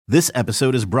This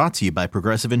episode is brought to you by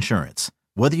Progressive Insurance.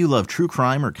 Whether you love true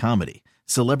crime or comedy,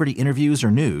 celebrity interviews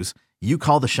or news, you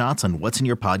call the shots on what's in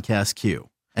your podcast queue.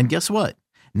 And guess what?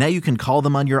 Now you can call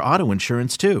them on your auto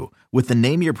insurance too with the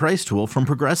Name Your Price tool from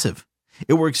Progressive.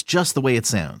 It works just the way it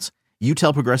sounds. You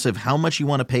tell Progressive how much you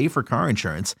want to pay for car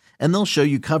insurance, and they'll show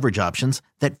you coverage options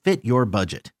that fit your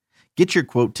budget. Get your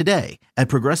quote today at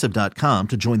Progressive.com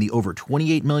to join the over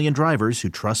 28 million drivers who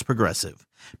trust Progressive.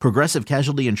 Progressive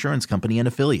Casualty Insurance Company and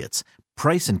Affiliates.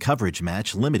 Price and coverage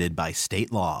match limited by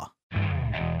state law.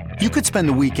 You could spend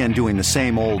the weekend doing the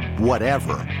same old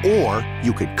whatever, or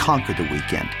you could conquer the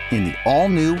weekend in the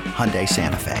all-new Hyundai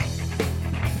Santa Fe.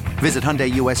 Visit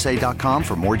HyundaiUSA.com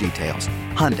for more details.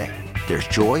 Hyundai, there's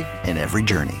joy in every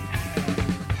journey.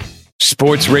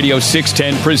 Sports Radio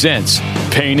 610 presents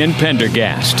Payne and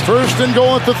Pendergast. First and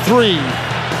goal at the 3.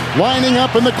 Lining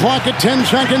up in the clock at 10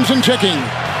 seconds and ticking.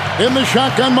 In the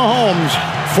shotgun, Mahomes.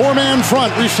 4-man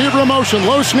front, receiver in motion,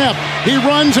 low snap. He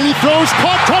runs and he throws,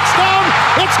 caught, touchdown!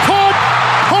 It's caught!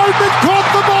 Hardman caught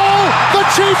the ball! The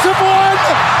Chiefs have won!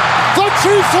 The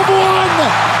Chiefs have won!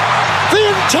 The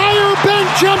entire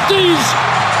bench empties!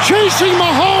 Chasing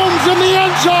Mahomes in the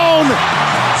end zone!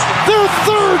 Their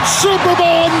third Super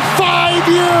Bowl in 5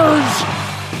 years!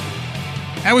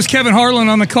 That was Kevin Harlan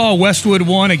on the call. Westwood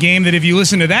won a game that if you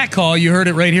listen to that call, you heard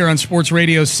it right here on Sports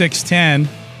Radio 610.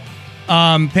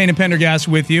 Payne and Pendergast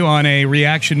with you on a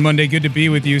Reaction Monday. Good to be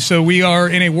with you. So we are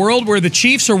in a world where the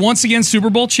Chiefs are once again Super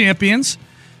Bowl champions,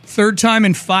 third time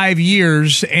in 5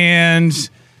 years, and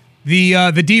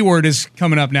the D word is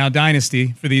coming up now,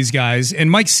 Dynasty, for these guys. And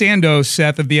Mike Sando,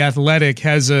 Seth of The Athletic,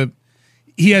 has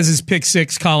his Pick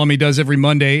Six column he does every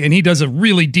Monday, and he does a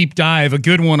really deep dive, a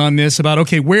good one on this, about,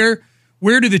 okay, where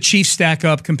do the Chiefs stack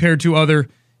up compared to other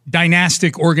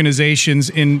dynastic organizations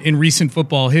in recent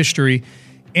football history?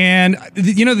 And,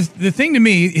 the thing to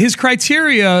me, his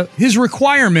criteria, his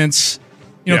requirements,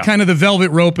 kind of the velvet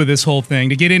rope of this whole thing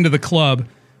to get into the club,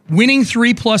 winning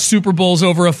 3+ Super Bowls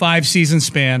over a 5-season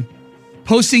span,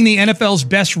 posting the NFL's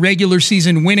best regular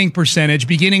season winning percentage,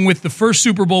 beginning with the first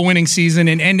Super Bowl winning season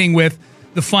and ending with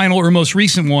the final or most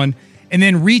recent one, and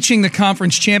then reaching the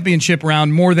conference championship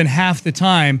round more than half the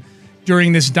time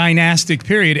during this dynastic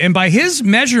period. And by his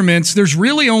measurements, there's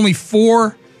really only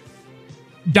 4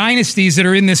 dynasties that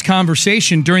are in this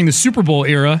conversation during the Super Bowl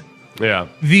era. Yeah.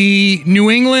 The New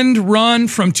England run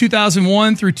from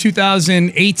 2001 through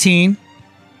 2018,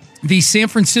 the San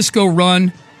Francisco run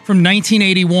from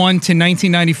 1981 to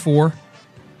 1994,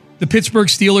 the Pittsburgh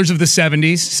Steelers of the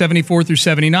 70s, 74 through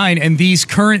 79, and these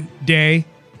current day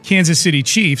Kansas City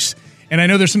Chiefs. And I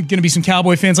know there's going to be some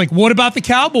Cowboy fans like, what about the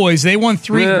Cowboys? They won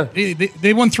 3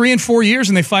 they won 3 in 4 years,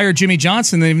 and they fired Jimmy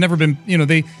Johnson. They've never been,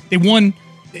 they won.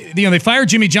 They fired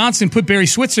Jimmy Johnson, put Barry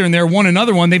Switzer in there, won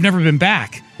another one. They've never been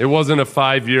back. It wasn't a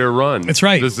 5-year run. That's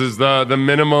right. This is the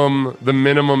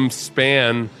minimum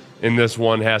span in this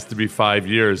one has to be 5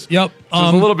 years. Yep. It's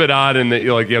a little bit odd in that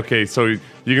you're like, okay, so you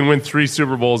can win 3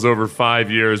 Super Bowls over 5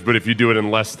 years, but if you do it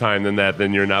in less time than that,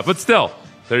 then you're not. But still,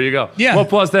 there you go. Yeah. Well,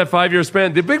 plus that 5-year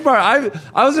span. The big part,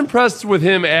 I was impressed with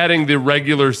him adding the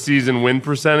regular season win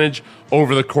percentage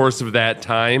over the course of that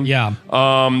time. Yeah.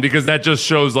 Because that just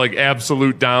shows like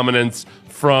absolute dominance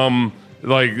from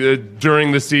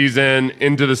during the season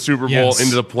into the Super Bowl,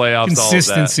 into the playoffs,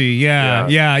 consistency. All of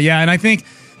that. Yeah. And I think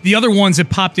the other ones that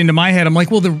popped into my head, I'm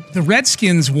like, well, the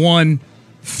Redskins won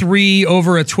 3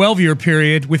 over a 12-year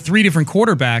period with 3 different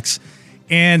quarterbacks.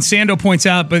 And Sando points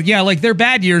out, but yeah, like their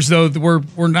bad years though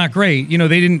were not great.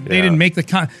 They didn't make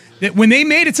when they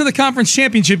made it to the conference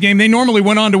championship game, they normally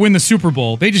went on to win the Super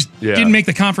Bowl. They just didn't make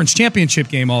the conference championship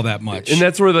game all that much. And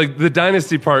that's where the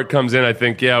dynasty part comes in, I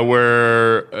think. Yeah,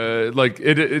 where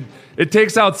it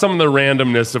takes out some of the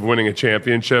randomness of winning a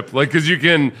championship. Like, because you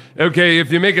can,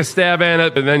 if you make a stab at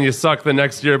it, but then you suck the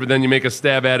next year, but then you make a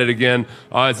stab at it again,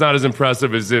 it's not as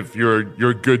impressive as if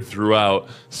you're good throughout.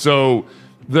 So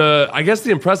I guess the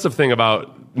impressive thing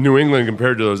about New England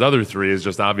compared to those other 3 is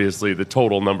just obviously the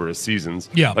total number of seasons.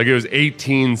 Yeah. Like it was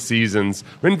 18 seasons.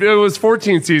 I mean, it was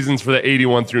 14 seasons for the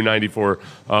 81 through 94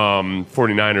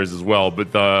 49ers as well.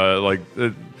 But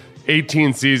the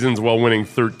 18 seasons while winning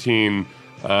 13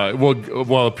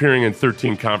 while appearing in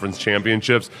 13 conference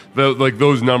championships.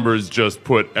 Those numbers just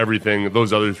put everything,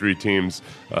 those other 3 teams,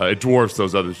 it dwarfs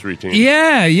those other 3 teams.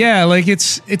 Yeah. Like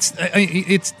it's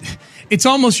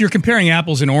almost you're comparing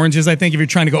apples and oranges, I think, if you're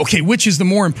trying to go, okay, which is the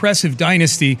more impressive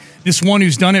dynasty? This one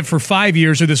who's done it for 5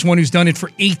 years or this one who's done it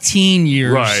for 18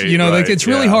 years? Right, it's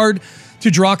really hard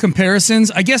to draw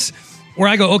comparisons. I guess where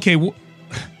I go, okay,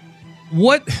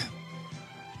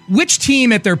 which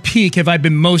team at their peak have I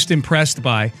been most impressed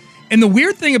by? And the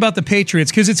weird thing about the Patriots,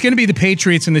 because it's going to be the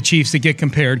Patriots and the Chiefs that get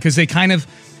compared, because they kind of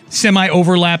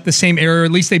semi-overlap the same era, or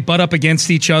at least they butt up against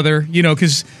each other,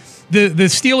 because the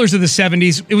Steelers of the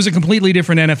 70s, it was a completely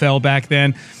different NFL back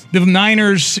then. The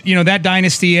Niners, that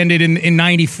dynasty ended in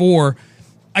 94.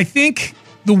 I think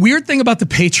the weird thing about the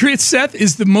Patriots, Seth,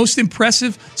 is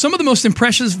some of the most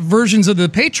impressive versions of the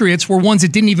Patriots were ones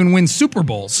that didn't even win Super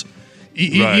Bowls.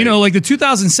 Right. Like the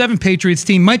 2007 Patriots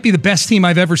team might be the best team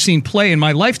I've ever seen play in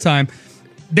my lifetime.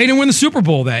 They didn't win the Super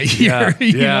Bowl that year.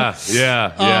 Yeah.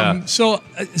 So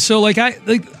I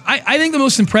think the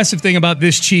most impressive thing about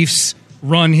this Chiefs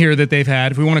run here that they've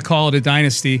had, if we want to call it a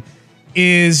dynasty,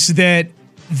 is that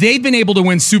they've been able to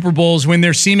win Super Bowls when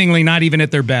they're seemingly not even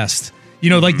at their best.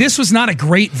 Like this was not a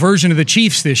great version of the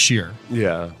Chiefs this year.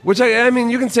 Yeah, which I mean,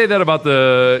 you can say that about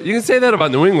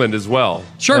New England as well.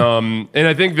 Sure. And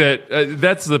I think that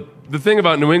that's the thing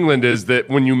about New England is that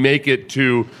when you make it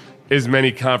to as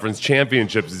many conference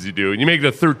championships as you do, and you make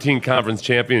the 13 conference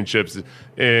championships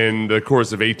in the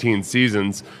course of 18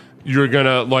 seasons, you're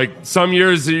gonna some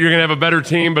years you're gonna have a better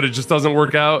team, but it just doesn't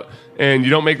work out. And you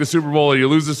don't make the Super Bowl or you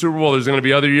lose the Super Bowl, there's going to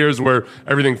be other years where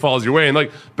everything falls your way. And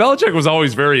Belichick was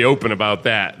always very open about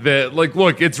that. That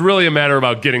look, it's really a matter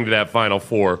about getting to that Final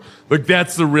Four.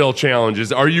 That's the real challenge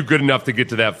is, are you good enough to get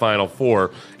to that Final Four?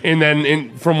 And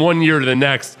then from one year to the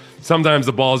next, sometimes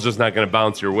the ball is just not going to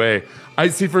bounce your way. I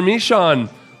see, for me, Sean,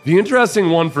 the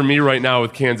interesting one for me right now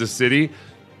with Kansas City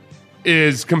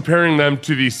is comparing them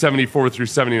to the 74 through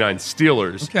 79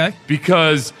 Steelers. Okay.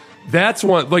 Because that's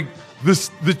one,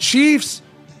 the Chiefs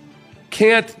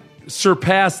can't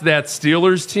surpass that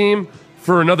Steelers team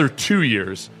for another 2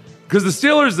 years. Because the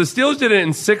Steelers did it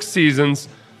in 6 seasons.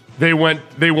 They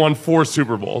won 4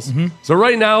 Super Bowls. Mm-hmm. So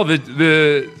right now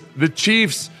the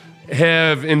Chiefs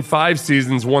have in 5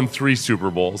 seasons won 3 Super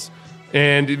Bowls.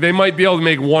 And they might be able to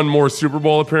make one more Super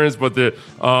Bowl appearance, but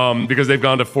because they've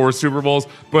gone to 4 Super Bowls.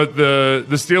 But the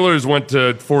Steelers went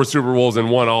to 4 Super Bowls and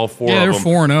won all 4 of them. Yeah, they're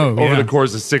 4-0 over the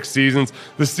course of 6 seasons.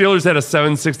 The Steelers had a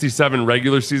 767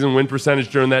 regular season win percentage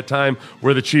during that time,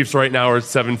 where the Chiefs right now are at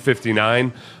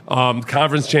 759.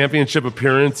 Conference championship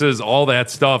appearances, all that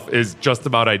stuff is just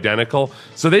about identical.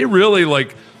 So they really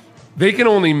they can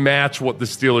only match what the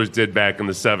Steelers did back in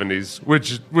the 70s,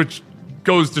 which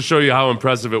goes to show you how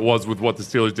impressive it was with what the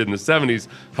Steelers did in the 70s.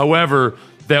 However,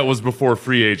 that was before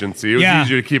free agency. It was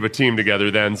easier to keep a team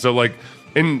together then. So,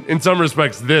 in some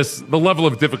respects, the level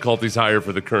of difficulty is higher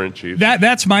for the current Chiefs.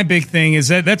 That's my big thing. Is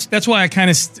that's why I kind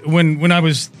of when I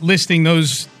was listing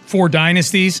those 4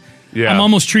 dynasties, I'm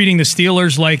almost treating the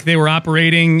Steelers like they were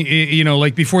operating,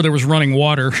 before there was running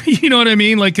water. You know what I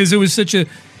mean? Because it was such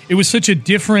a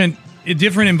different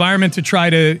environment to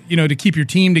try to to keep your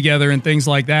team together and things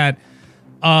like that.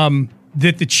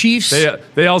 That the Chiefs...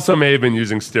 They also may have been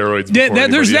using steroids before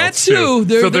there's that too.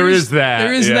 There is that.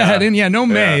 There is that. And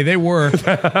they were.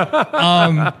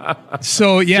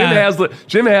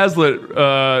 Jim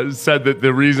Haslett said that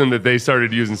the reason that they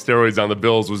started using steroids on the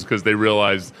Bills was because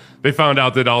they found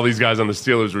out that all these guys on the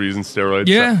Steelers were using steroids.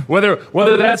 Yeah. So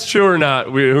whether that's true or not,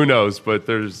 who knows? But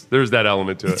there's that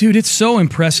element to it. Dude, it's so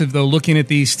impressive, though, looking at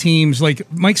these teams.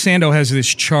 Mike Sando has this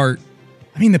chart.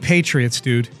 I mean, the Patriots,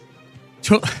 dude.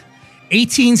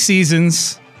 18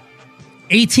 seasons,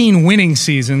 18 winning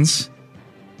seasons,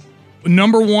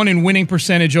 number 1 in winning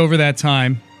percentage over that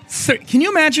time. Can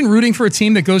you imagine rooting for a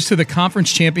team that goes to the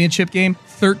conference championship game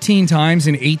 13 times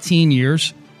in 18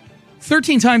 years?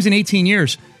 13 times in 18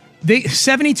 years.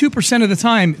 72% of the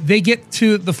time, they get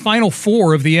to the Final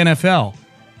Four of the NFL.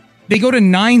 They go to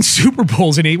 9 Super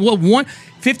Bowls in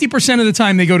 50% of the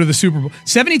time they go to the Super Bowl.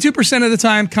 72% of the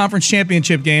time, conference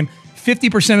championship game.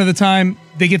 50% of the time,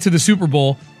 they get to the Super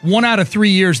Bowl. 1 out of 3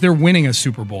 years, they're winning a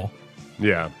Super Bowl.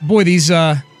 Yeah. Boy, these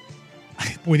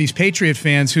Patriot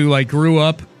fans who grew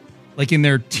up in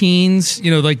their teens,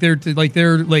 their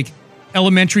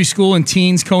elementary school and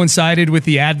teens coincided with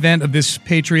the advent of this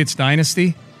Patriots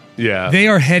dynasty. Yeah. They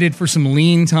are headed for some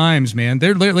lean times, man.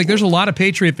 There's a lot of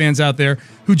Patriot fans out there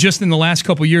who just in the last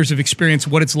couple years have experienced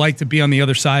what it's like to be on the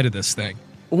other side of this thing.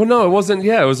 Well, no, it wasn't.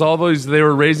 Yeah, it was all those. They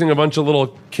were raising a bunch of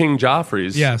little King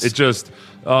Joffreys. Yes. It just,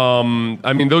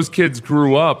 those kids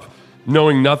grew up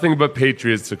knowing nothing but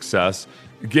Patriots success,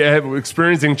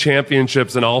 experiencing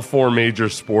championships in all 4 major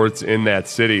sports in that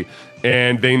city,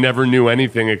 and they never knew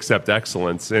anything except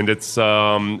excellence. And it's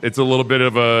a little bit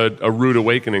of a rude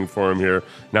awakening for them here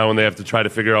now when they have to try to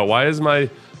figure out why is my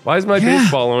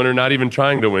baseball owner not even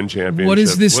trying to win championships? What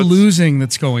is this losing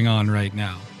that's going on right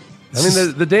now? I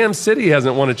mean, the damn city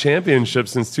hasn't won a championship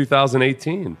since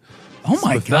 2018. Oh,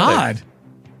 my God.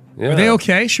 Yeah. Are they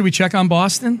okay? Should we check on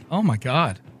Boston? Oh, my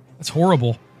God. That's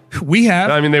horrible. We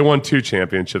have. I mean, they won 2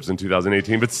 championships in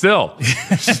 2018, but still,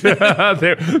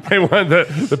 they won.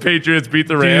 The Patriots beat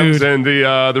the Rams, Dude. And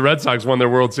the Red Sox won their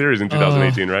World Series in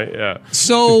 2018, right? Yeah.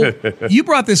 So you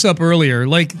brought this up earlier.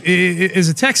 Like, as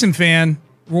a Texan fan,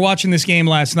 we're watching this game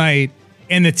last night,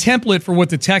 and the template for what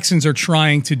the Texans are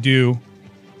trying to do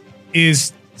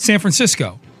is San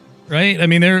Francisco, right? I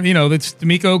mean, that's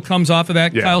D'Amico comes off of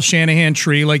that Kyle Shanahan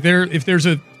tree. Like, if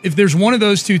there's one of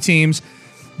those two teams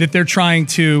that they're trying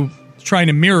to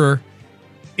mirror,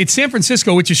 it's San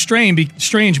Francisco, which is strange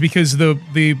because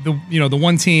the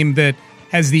one team that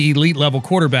has the elite level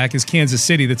quarterback is Kansas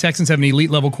City. The Texans have an elite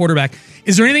level quarterback.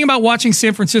 Is there anything about watching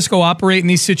San Francisco operate in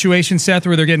these situations, Seth,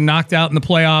 where they're getting knocked out in the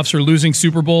playoffs or losing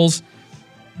Super Bowls,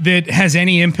 that has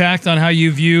any impact on how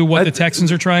you view what the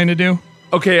Texans are trying to do?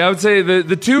 Okay, I would say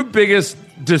the 2 biggest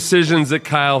decisions that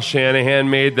Kyle Shanahan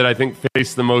made that I think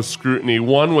faced the most scrutiny.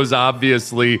 One was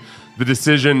obviously the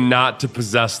decision not to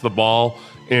possess the ball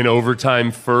in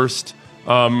overtime first.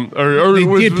 Possession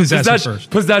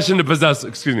to possess,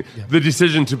 excuse me. Yeah. The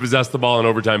decision to possess the ball in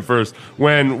overtime first,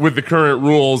 when with the current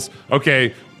rules,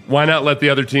 okay, why not let the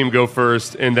other team go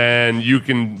first, and then you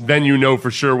know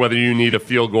for sure whether you need a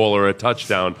field goal or a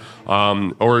touchdown,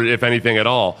 or if anything at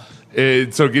all.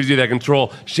 So it gives you that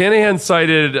control. Shanahan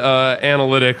cited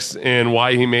analytics and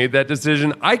why he made that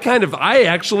decision. I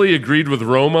actually agreed with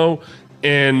Romo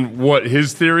in what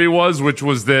his theory was, which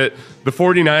was that the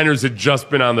 49ers had just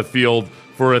been on the field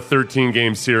for a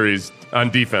 13-game series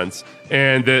on defense,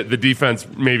 and the defense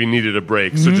maybe needed a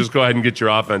break. Mm-hmm. So just go ahead and get your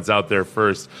offense out there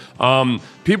first.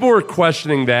 People were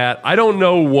questioning that. I don't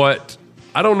know what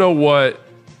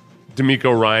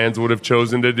D'Amico Ryans would have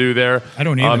chosen to do there. I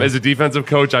don't either. As a defensive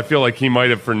coach, I feel like he might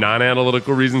have, for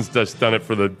non-analytical reasons, just done it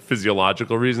for the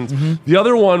physiological reasons. Mm-hmm. The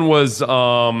other one was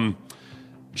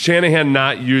Shanahan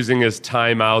not using his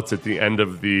timeouts at the end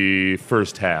of the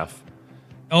first half.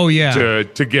 Oh, yeah.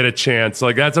 To get a chance.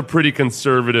 Like, that's a pretty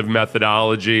conservative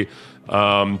methodology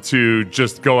to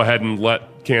just go ahead and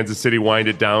let Kansas City wind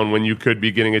it down when you could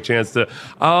be getting a chance to.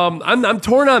 I'm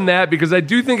torn on that because I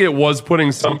do think it was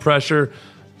putting some pressure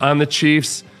on the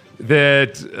Chiefs.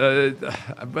 But I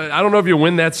don't know if you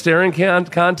win that staring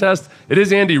contest. It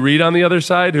is Andy Reid on the other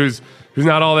side, who's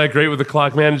not all that great with the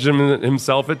clock management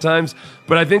himself at times.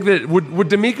 But I think that would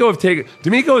D'Amico have taken?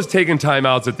 D'Amico has taken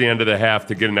timeouts at the end of the half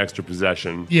to get an extra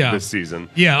possession this season.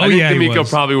 Yeah, I think D'Amico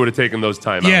probably would have taken those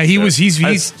timeouts. Yeah,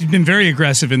 he's been very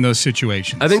aggressive in those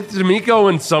situations. I think D'Amico,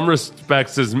 in some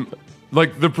respects, is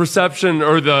like the perception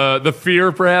or the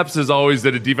fear, perhaps, is always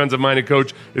that a defensive-minded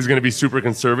coach is going to be super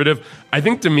conservative. I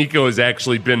think D'Amico has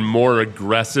actually been more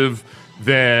aggressive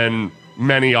than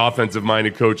many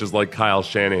offensive-minded coaches like Kyle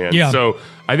Shanahan. Yeah. So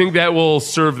I think that will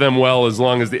serve them well as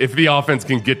long as if the offense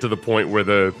can get to the point where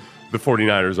the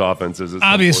 49ers offense is.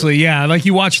 Obviously, yeah. Like,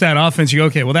 you watch that offense, you go,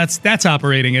 okay, well, that's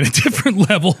operating at a different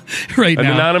level right now.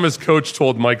 An anonymous coach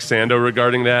told Mike Sando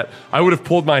regarding that, I would have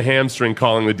pulled my hamstring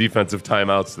calling the defensive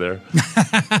timeouts there.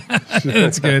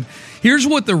 That's good. Here's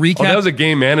what the recap... Oh, that was a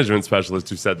game management specialist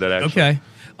who said that, actually.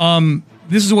 Okay.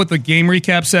 This is what the game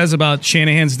recap says about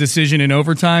Shanahan's decision in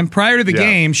overtime. Prior to the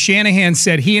game, Shanahan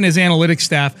said he and his analytics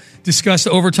staff discussed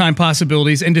overtime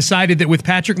possibilities and decided that with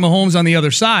Patrick Mahomes on the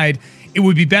other side, it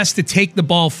would be best to take the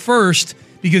ball first,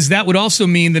 because that would also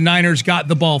mean the Niners got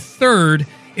the ball third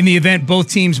in the event both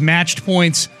teams matched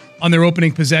points on their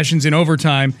opening possessions in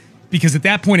overtime, because at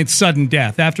that point it's sudden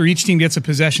death. After each team gets a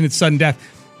possession, it's sudden death.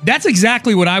 That's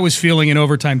exactly what I was feeling in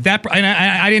overtime.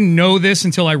 I didn't know this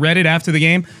until I read it after the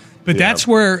game, but that's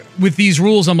where, with these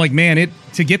rules, I'm like, man,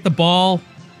 to get the ball,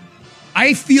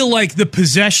 I feel like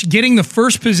getting the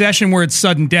first possession where it's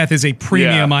sudden death is a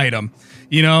premium item.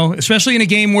 You know, especially in a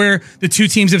game where the two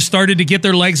teams have started to get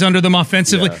their legs under them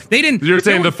offensively. Yeah. They didn't. You're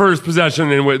saying the first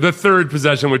possession and the third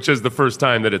possession, which is the first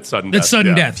time that it's sudden death. It's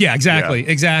sudden death. Yeah,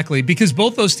 exactly. Because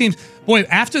both those teams,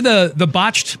 after the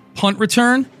botched punt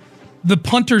return, the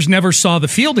punters never saw the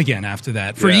field again after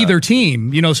that for either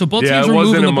team. You know, so both teams were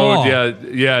moving the ball.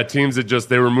 Teams that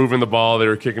they were moving the ball, they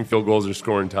were kicking field goals or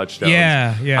scoring touchdowns.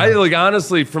 Yeah. I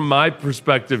honestly, from my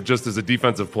perspective, just as a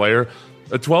defensive player,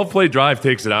 a 12-play drive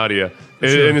takes it out of you.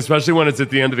 Sure. And especially when it's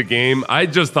at the end of the game. I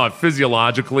just thought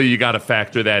physiologically you got to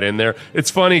factor that in there.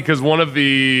 It's funny because one of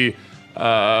the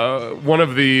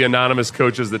anonymous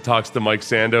coaches that talks to Mike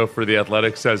Sando for The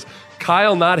Athletic says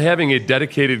Kyle not having a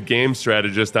dedicated game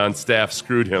strategist on staff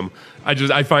screwed him.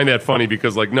 I find that funny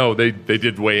because, like, no, they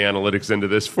did weigh analytics into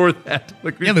this for that.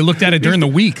 Like, they looked at it during the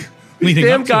week. These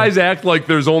damn guys act like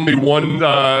there's only one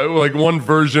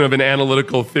version of an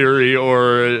analytical theory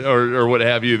or what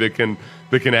have you that can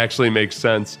actually make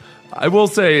sense. I will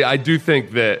say I do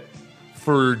think that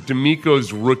for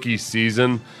D'Amico's rookie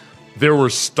season, there were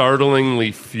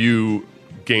startlingly few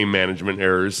game management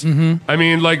errors. I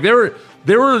mean, like there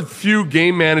were few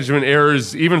game management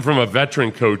errors, even from a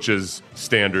veteran coach's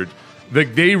standard.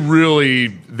 Like they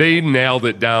nailed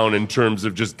it down in terms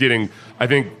of just getting. I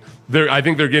think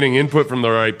they're getting input from the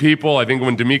right people. I think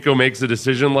when D'Amico makes a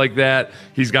decision like that,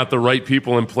 he's got the right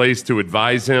people in place to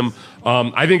advise him.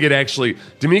 I think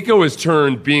D'Amico has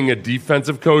turned being a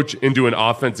defensive coach into an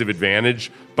offensive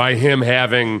advantage by him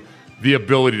having the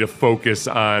ability to focus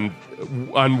on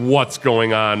what's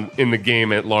going on in the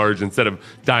game at large instead of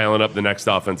dialing up the next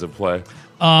offensive play.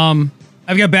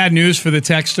 I've got bad news for the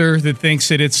texter that thinks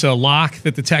that it's a lock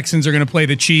that the Texans are going to play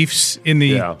the Chiefs in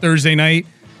the Thursday night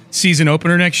season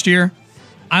opener next year.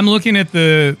 I'm looking at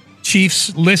the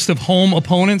Chiefs list of home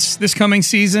opponents this coming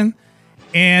season,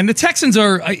 and the Texans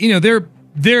are,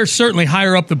 they're certainly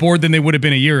higher up the board than they would have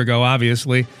been a year ago,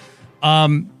 obviously.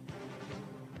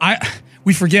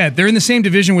 We forget they're in the same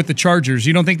division with the Chargers.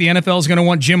 You don't think the NFL is going to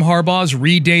want Jim Harbaugh's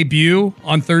re-debut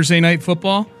on Thursday Night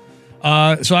Football?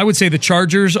 So I would say the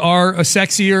Chargers are a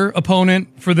sexier opponent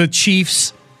for the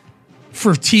Chiefs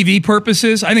for TV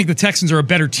purposes. I think the Texans are a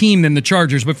better team than the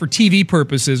Chargers, but for TV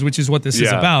purposes, which is what this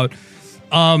is about.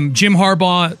 Jim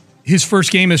Harbaugh, his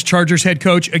first game as Chargers head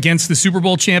coach against the Super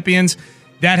Bowl champions,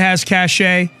 that has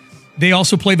cachet. They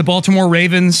also play the Baltimore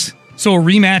Ravens, so a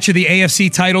rematch of the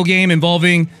AFC title game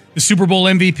involving the Super Bowl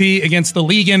MVP against the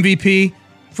league MVP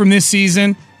from this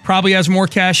season probably has more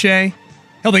cachet.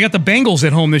 Hell, they got the Bengals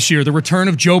at home this year. The return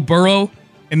of Joe Burrow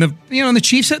and the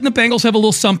Chiefs and the Bengals have a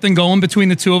little something going between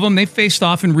the two of them. They've faced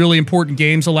off in really important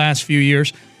games the last few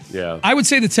years. Yeah, I would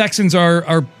say the Texans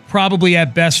are probably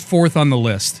at best fourth on the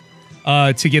list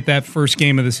to get that first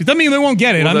game of the season. I mean, they won't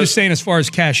get it. I'm just saying as far as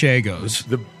cachet goes.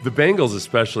 The Bengals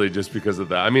especially just because of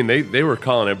that. I mean, they were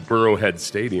calling it Burrowhead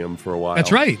Stadium for a while.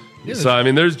 That's right. Yeah, so, I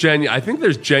mean, I think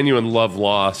there's genuine love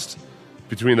lost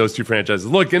between those two franchises.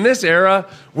 Look, in this era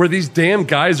where these damn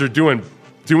guys are doing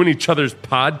each other's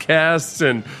podcasts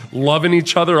and loving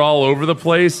each other all over the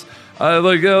place,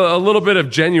 like a little bit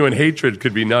of genuine hatred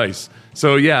could be nice.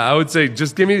 So, yeah, I would say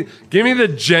just give me the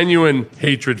genuine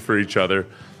hatred for each other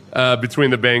between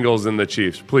the Bengals and the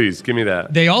Chiefs. Please, give me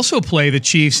that. They also play the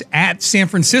Chiefs at San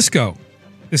Francisco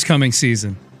this coming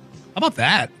season. How about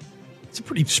that? It's a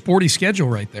pretty sporty schedule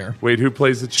right there. Wait, who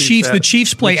plays the Chiefs? The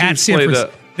Chiefs play at San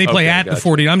Francisco. They play at the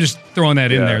 49ers. I'm just throwing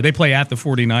that in there. They play at the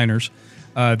 49ers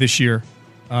this year.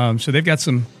 So they've got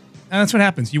some... And that's what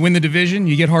happens. You win the division,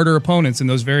 you get harder opponents in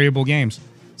those variable games.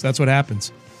 So that's what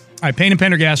happens. All right, Payne and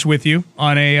Pendergast with you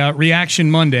on a Reaction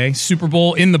Monday. Super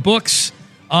Bowl in the books.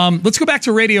 Let's go back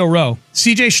to Radio Row.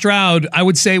 CJ Stroud, I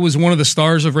would say, was one of the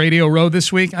stars of Radio Row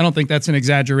this week. I don't think that's an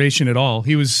exaggeration at all.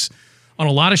 He was on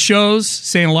a lot of shows,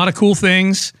 saying a lot of cool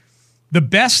things. The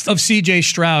best of CJ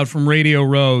Stroud from Radio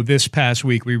Row this past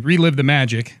week. We relive the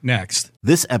magic next.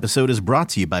 This episode is brought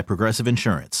to you by Progressive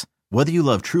Insurance. Whether you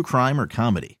love true crime or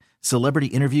comedy, celebrity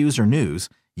interviews or news,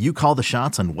 you call the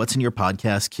shots on what's in your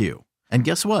podcast queue. And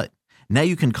guess what? Now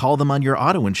you can call them on your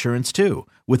auto insurance too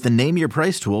with the Name Your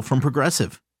Price tool from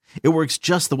Progressive. It works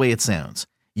just the way it sounds.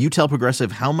 You tell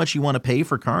Progressive how much you want to pay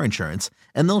for car insurance,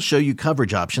 and they'll show you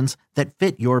coverage options that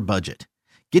fit your budget.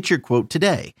 Get your quote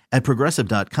today at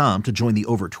Progressive.com to join the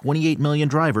over 28 million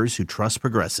drivers who trust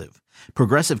Progressive.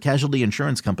 Progressive Casualty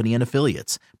Insurance Company and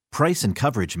Affiliates. Price and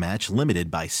coverage match limited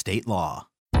by state law.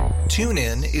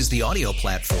 TuneIn is the audio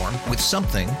platform with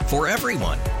something for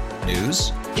everyone.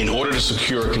 News. In order to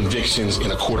secure convictions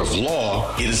in a court of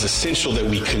law, it is essential that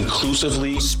we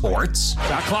conclusively. Sports.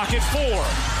 Got clock at 4.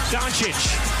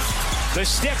 Doncic. The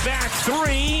step back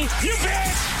 3. You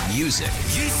bet. Music.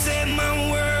 You set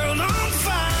my world on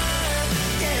fire.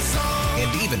 Yes,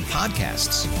 and even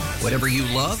podcasts. Whatever you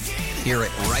love, hear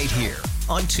it right here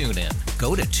on TuneIn.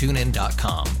 Go to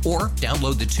TuneIn.com or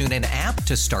download the TuneIn app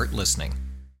to start listening.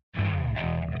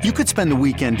 You could spend the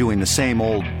weekend doing the same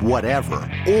old whatever,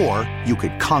 or you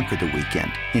could conquer the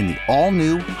weekend in the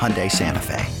all-new Hyundai Santa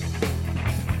Fe.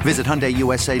 Visit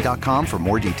HyundaiUSA.com for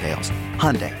more details.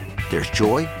 Hyundai, there's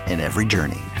joy in every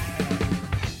journey.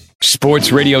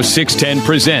 Sports Radio 610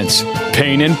 presents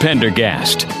Payne and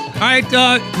Pendergast. All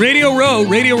right, Radio Row.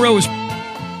 Radio Row was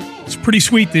pretty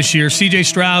sweet this year. CJ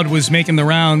Stroud was making the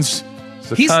rounds.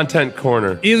 It's Content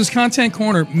Corner. It was Content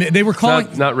Corner. They were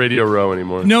calling not Radio Row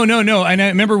anymore. No. And I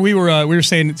remember we were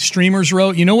saying Streamers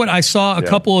Row. You know what? I saw a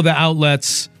couple of the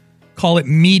outlets call it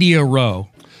Media Row.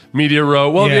 Media Row.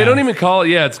 Well, they don't even call it.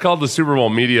 Yeah, it's called the Super Bowl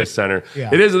Media Center. Yeah.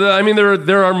 It is. I mean,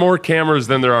 there are more cameras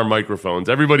than there are microphones.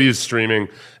 Everybody is streaming,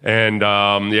 and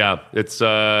it's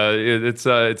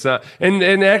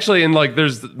and actually, like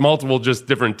there's multiple just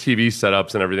different TV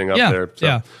setups and everything up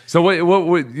there. So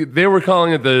what they were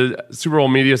calling it the Super Bowl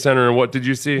Media Center, and what did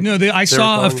you see? No, I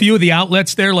saw a few of the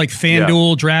outlets there, like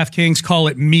FanDuel, DraftKings, call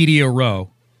it Media Row.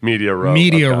 Media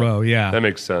Row. Row, yeah. That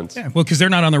makes sense. Yeah, well, because they're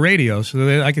not on the radio,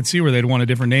 so I could see where they'd want a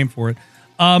different name for it.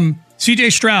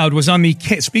 CJ Stroud was on the,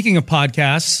 speaking of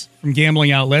podcasts from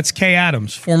gambling outlets, Kay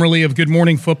Adams, formerly of Good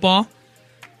Morning Football.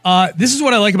 This is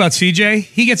what I like about CJ.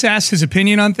 He gets asked his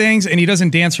opinion on things, and he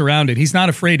doesn't dance around it. He's not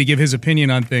afraid to give his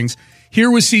opinion on things. Here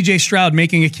was CJ Stroud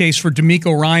making a case for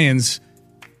DeMeco Ryans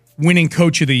winning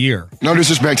Coach of the Year. No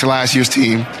disrespect to last year's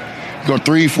team. Go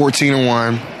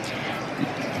 3-14-1.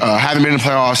 Haven't been in the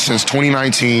playoffs since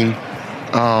 2019.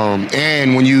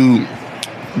 And when you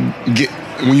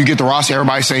get the roster,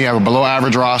 everybody saying you have a below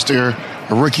average roster,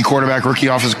 a rookie quarterback, rookie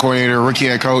offensive coordinator, rookie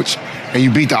head coach, and you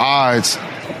beat the odds,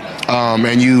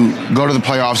 and you go to the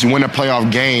playoffs, you win a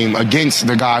playoff game against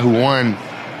the guy who won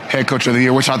head coach of the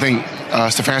year, which I think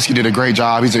Stefanski did a great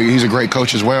job. He's a great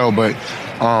coach as well. But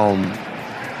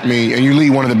I mean, and you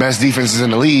lead one of the best defenses in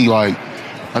the league. Like,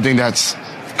 I think that's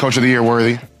coach of the year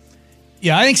worthy.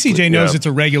 Yeah, I think CJ knows it's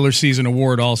a regular season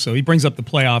award also. He brings up the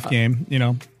playoff game, you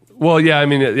know. Well, yeah, I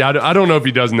mean, I don't know if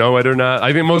he does know it or not.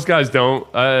 I think most guys don't.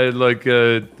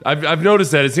 I've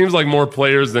noticed that. It seems like more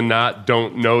players than not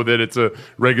don't know that it's a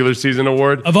regular season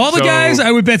award. Of all the guys,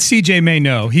 I would bet CJ may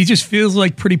know. He just feels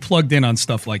like pretty plugged in on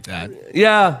stuff like that.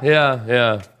 Yeah.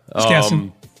 Just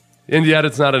guessing. And yet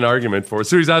it's not an argument for it.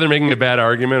 So he's either making a bad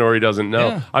argument or he doesn't know.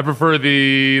 Yeah. I prefer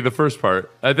the first part.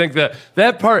 I think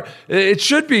that part, it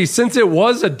should be, since it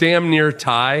was a damn near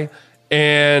tie,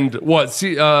 and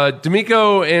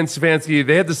DeMeco and Stefanski,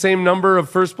 they had the same number of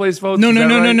first place votes? No.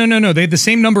 They had the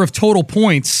same number of total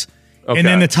points, and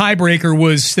then the tiebreaker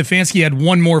was Stefanski had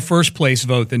one more first place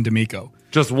vote than DeMeco.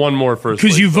 Just one more first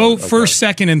place. Because you vote first,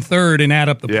 second, and third and add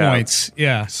up the points.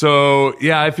 Yeah. So,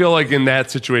 I feel like in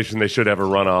that situation, they should have a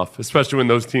runoff, especially when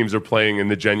those teams are playing in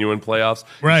the genuine playoffs.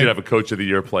 Right. They should have a Coach of the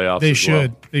Year playoffs They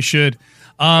should.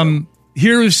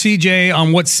 Here is CJ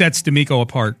on what sets DeMeco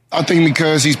apart. I think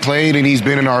because he's played and he's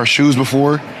been in our shoes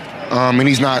before, and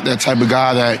he's not that type of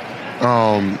guy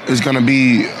that is going to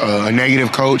be a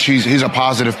negative coach. He's a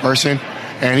positive person,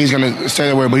 and he's going to stay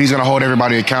that way, but he's going to hold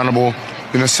everybody accountable.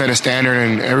 Going to set a standard,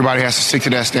 and everybody has to stick to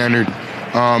that standard.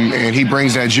 And he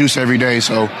brings that juice every day.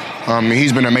 So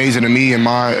he's been amazing to me in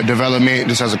my development,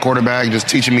 just as a quarterback, just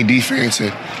teaching me defense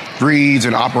and reads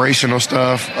and operational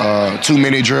stuff,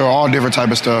 2-minute drill, all different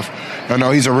type of stuff. I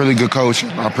know he's a really good coach.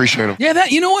 I appreciate him. Yeah,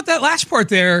 you know what? That last part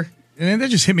there, and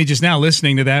that just hit me just now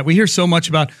listening to that. We hear so much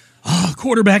about,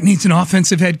 quarterback needs an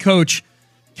offensive head coach.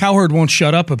 Cowherd won't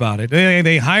shut up about it.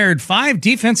 They hired 5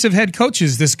 defensive head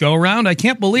coaches this go-around. I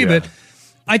can't believe it.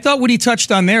 I thought what he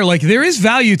touched on there, like there is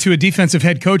value to a defensive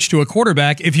head coach to a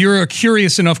quarterback if you're a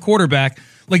curious enough quarterback,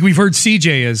 like we've heard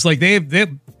CJ is. Like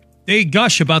they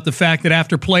gush about the fact that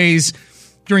after plays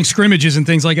during scrimmages and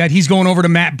things like that, he's going over to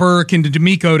Matt Burke and to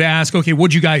DeMeco to ask, okay,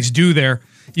 what'd you guys do there?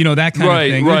 You know, that kind of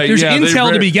thing. Right. There's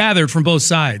intel to be gathered from both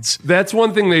sides. That's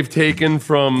one thing they've taken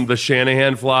from the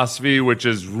Shanahan philosophy, which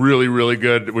is really, really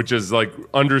good, which is like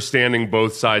understanding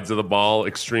both sides of the ball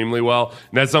extremely well.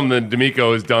 And that's something that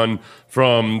DeMeco has done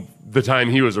from the time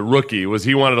he was a rookie, was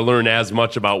he wanted to learn as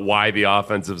much about why the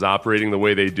offense is operating the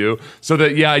way they do. So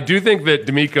that, I do think that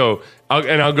DeMeco,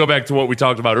 and I'll go back to what we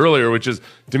talked about earlier, which is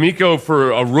DeMeco,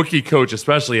 for a rookie coach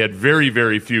especially, had very,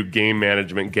 very few game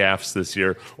management gaffes this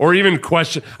year, or even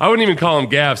I wouldn't even call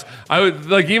them gaffes. I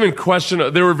would even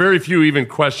question, there were very few even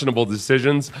questionable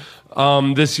decisions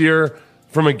this year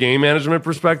from a game management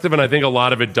perspective, and I think a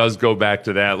lot of it does go back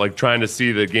to that, like trying to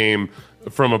see the game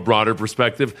from a broader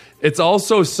perspective. It's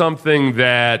also something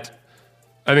that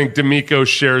I think DeMeco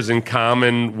shares in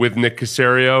common with Nick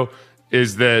Caserio,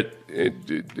 is that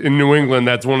in New England,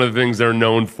 that's one of the things they're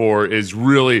known for, is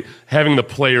really having the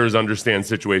players understand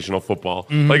situational football.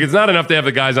 Mm-hmm. Like, it's not enough to have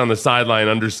the guys on the sideline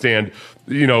understand,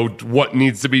 what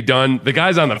needs to be done. The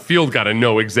guys on the field got to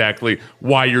know exactly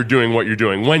why you're doing what you're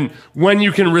doing. When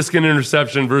you can risk an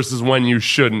interception versus when you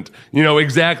shouldn't.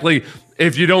 Exactly.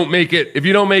 If you don't make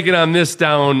it on this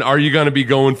down, are you going to be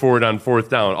going for it on fourth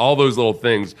down? All those little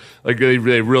things, like they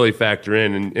really factor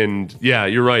in. And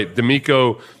you're right.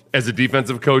 DeMeco, as a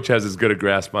defensive coach, has as good a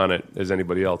grasp on it as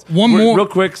anybody else. One more, real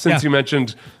quick, since you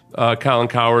mentioned Colin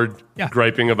Cowherd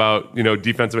griping about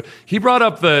defensive. He brought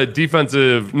up the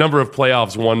defensive number of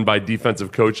playoffs won by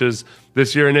defensive coaches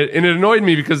this year, and it annoyed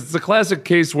me because it's a classic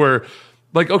case where,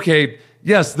 like, okay,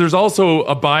 yes, there's also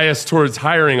a bias towards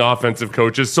hiring offensive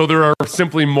coaches, so there are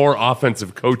simply more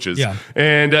offensive coaches. Yeah.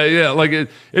 And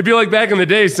it'd be like back in the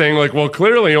day saying like, well,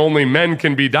 clearly only men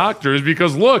can be doctors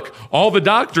because look, all the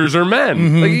doctors are men.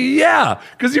 Mm-hmm. Like, yeah,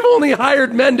 because you've only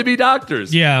hired men to be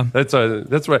doctors. Yeah. That's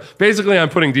right. Basically, I'm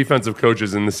putting defensive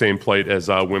coaches in the same plate as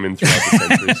women throughout the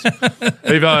centuries.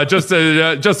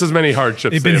 They've just as many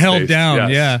hardships. They've been held faced. down.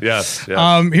 Yes.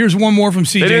 Here's one more from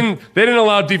CJ. They didn't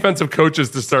allow defensive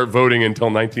coaches to start voting until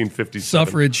 1957.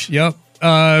 Suffrage. Yep.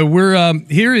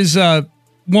 Here is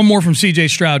one more from CJ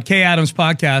Stroud, Kay Adams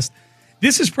podcast.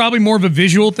 This is probably more of a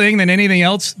visual thing than anything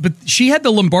else, but she had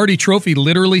the Lombardi Trophy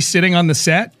literally sitting on the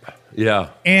set. Yeah.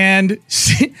 And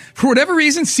for whatever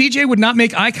reason, CJ would not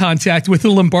make eye contact with the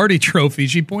Lombardi Trophy.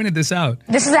 She pointed this out.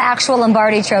 This is the actual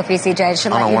Lombardi Trophy,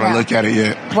 CJ. I don't want to look at it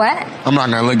yet. What? I'm not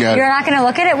going to look at it. You're not going to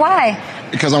look at it? Why?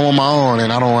 Because I'm on my own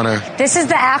and I don't want to. This is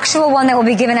the actual one that will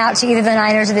be given out to either the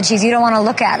Niners or the Chiefs. You don't want to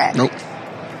look at it. Nope.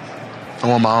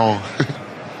 I'm on my own.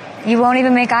 You won't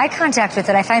even make eye contact with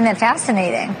it. I find that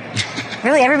fascinating.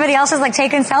 Really, everybody else is like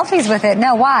taking selfies with it.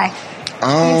 No, why?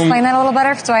 Can you explain that a little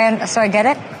better so I get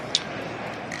it?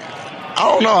 I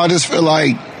don't know. I just feel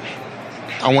like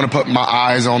I want to put my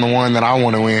eyes on the one that I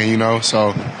want to win,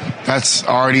 So that's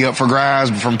already up for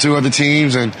grabs from two other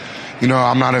teams. And,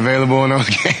 I'm not available in those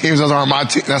games. Those aren't my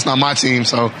team. That's not my team.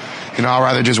 So, I'd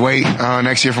rather just wait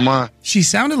next year for mine. She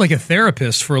sounded like a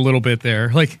therapist for a little bit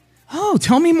there. Like, oh,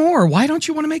 tell me more. Why don't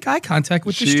you want to make eye contact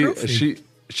with this trophy?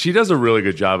 She does a really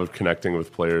good job of connecting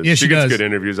with players. Yeah, she gets good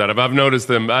interviews out of. I've noticed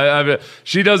them.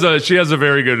 She has a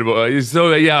very good.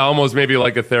 Almost maybe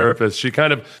like a therapist. She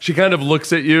kind of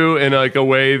looks at you in like a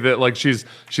way that like she's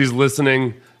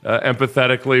listening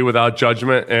empathetically without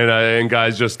judgment, and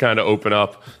guys just kind of open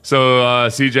up. So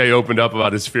CJ opened up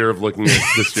about his fear of looking at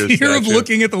this year's fear of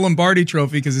looking at the Lombardi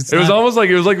Trophy because it was almost like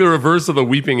the reverse of the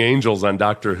Weeping Angels on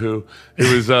Doctor Who.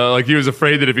 It was like he was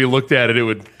afraid that if he looked at it, it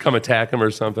would come attack him or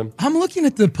something. I'm looking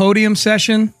at the podium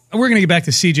session. We're going to get back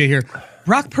to CJ here.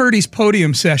 Brock Purdy's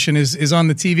podium session is on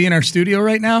the TV in our studio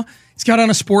right now. He's got on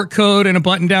a sport coat and a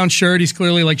button-down shirt. He's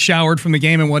clearly like showered from the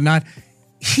game and whatnot.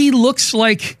 He looks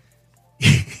like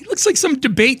some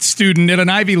debate student at an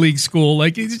Ivy League school.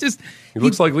 Like he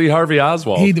looks like Lee Harvey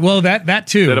Oswald. That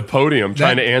too. At a podium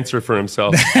trying to answer for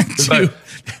himself. That too.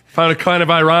 Found it kind of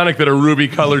ironic that a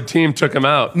ruby-colored team took him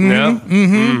out.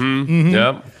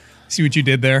 Yep. See what you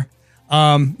did there.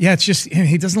 It's just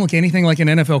he doesn't look anything like an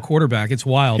NFL quarterback. It's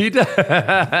wild. He does.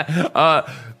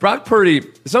 Brock Purdy.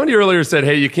 Somebody earlier said,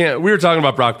 "Hey, you can't." We were talking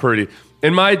about Brock Purdy,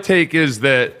 and my take is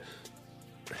that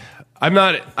I'm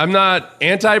not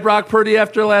anti Brock Purdy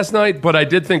after last night, but I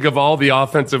did think of all the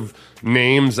offensive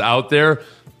names out there.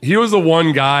 He was the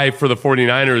one guy for the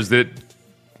 49ers that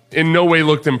in no way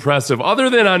looked impressive, other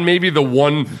than on maybe the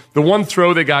one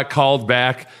throw that got called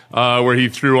back where he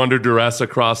threw under duress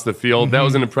across the field. Mm-hmm. That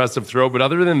was an impressive throw, but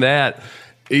other than that,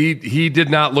 he did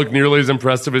not look nearly as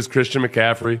impressive as Christian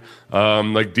McCaffrey.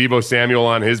 Like Deebo Samuel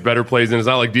on his better plays, and it's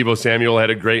not like Deebo Samuel had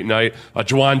a great night.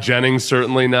 Juwan Jennings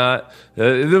certainly not.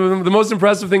 The most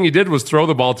impressive thing he did was throw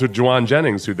the ball to Juwan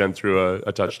Jennings, who then threw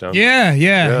a touchdown.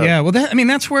 Yeah. Well,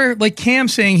 that's where like Cam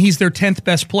saying he's their 10th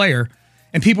best player.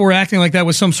 And people were acting like that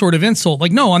was some sort of insult.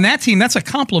 Like, no, on that team, that's a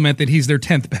compliment that he's their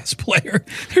 10th best player.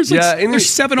 There's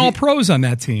 7 All-Pros on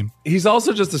that team. He's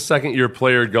also just a second-year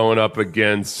player going up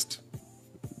against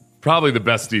probably the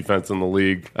best defense in the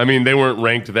league. I mean, they weren't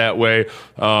ranked that way,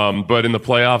 but in the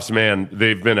playoffs, man,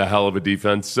 they've been a hell of a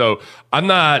defense. So I'm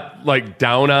not like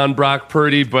down on Brock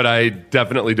Purdy, but I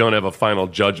definitely don't have a final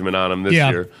judgment on him this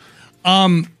year.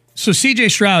 So CJ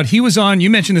Stroud, he was on, you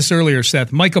mentioned this earlier,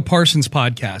 Seth, Micah Parsons'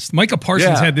 podcast. Micah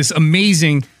Parsons had this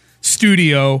amazing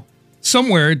studio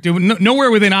somewhere, nowhere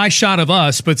within eye shot of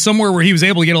us, but somewhere where he was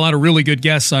able to get a lot of really good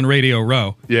guests on Radio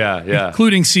Row. Yeah.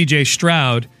 Including CJ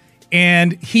Stroud.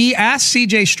 And he asked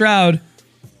CJ Stroud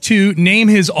to name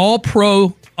his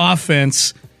all-pro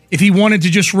offense if he wanted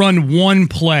to just run one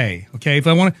play. Okay,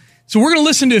 so we're going to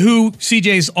listen to who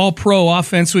CJ's all-pro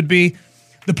offense would be.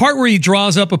 The part where he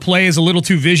draws up a play is a little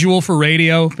too visual for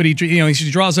radio, but he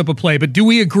draws up a play. But do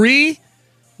we agree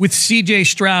with CJ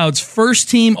Stroud's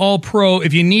first-team all-pro?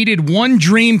 If you needed one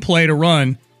dream play to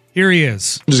run, here he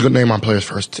is. I'm just going to name my players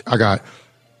first. I got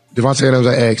Devontae Adams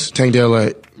at X, Tank Dell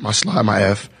at my slot, my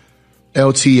F.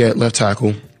 LT at left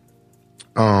tackle.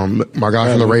 My guy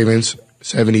from the Ravens,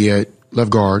 70 at left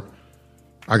guard.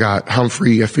 I got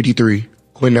Humphrey at 53.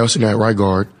 Quinn Nelson at right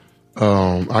guard.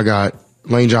 I got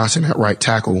Lane Johnson at right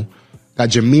tackle. Got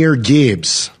Jahmyr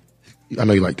Gibbs. I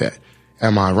know you like that.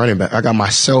 At my running back. I got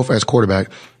myself as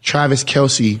quarterback. Travis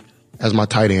Kelce as my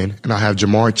tight end. And I have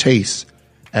Jamar Chase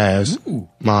as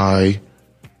my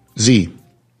Z.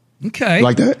 Okay. You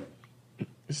like that?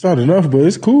 It's not enough, but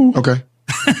it's cool. Okay.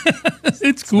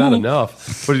 It's cool. Not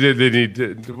enough. What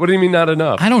do you mean not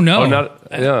enough? I don't know.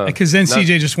 Yeah. Because then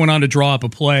CJ just went on to draw up a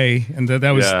play, and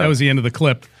that was the end of the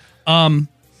clip.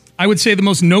 I would say the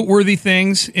most noteworthy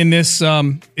things in this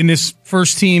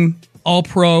first team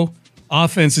All-Pro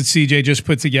offense that CJ just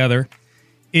put together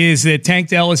is that Tank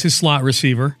Dell is his slot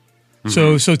receiver.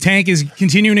 Mm-hmm. So Tank is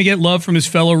continuing to get love from his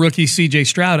fellow rookie CJ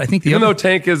Stroud. I think even though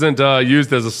Tank isn't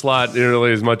used as a slot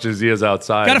nearly as much as he is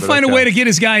outside, got to find a way to get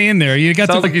his guy in there.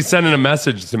 Sounds like he's sending a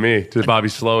message to me, to Bobby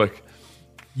Slowick.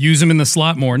 Use him in the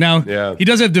slot more. Now, he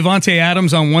does have Devontae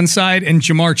Adams on one side and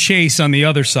Jamar Chase on the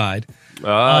other side.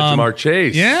 Jamar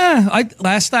Chase. Yeah.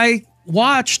 Last I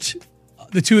watched,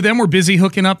 the two of them were busy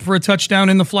hooking up for a touchdown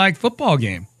in the flag football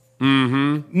game.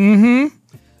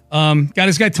 Got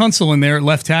his guy Tunsil in there at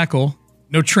left tackle.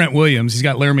 No Trent Williams. He's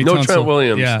got Laramie Tunsil. No Trent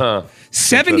Williams. Yeah. Huh.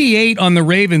 78 on the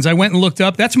Ravens. I went and looked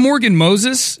up. That's Morgan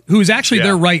Moses, who's actually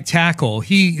their right tackle.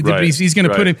 He's going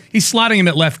to put him. He's slotting him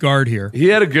at left guard here. He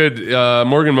had a good.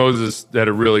 Morgan Moses had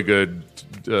a really good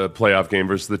playoff game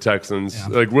versus the Texans. Yeah.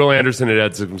 Like Will Anderson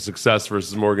had some success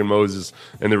versus Morgan Moses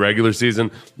in the regular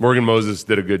season. Morgan Moses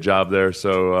did a good job there.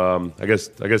 So I guess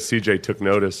CJ took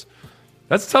notice.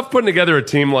 That's tough putting together a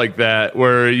team like that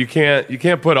where you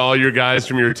can't put all your guys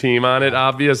from your team on it,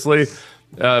 obviously.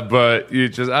 But you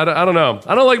just I don't know.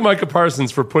 I don't like Micah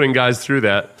Parsons for putting guys through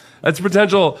that. That's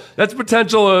potential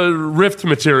rift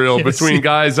material between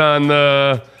guys on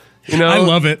the. I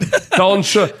love it. Dalton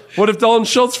Schultz. What if Dalton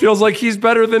Schultz feels like he's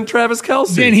better than Travis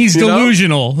Kelce? Then he's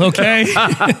delusional, okay?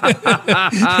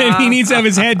 Then he needs to have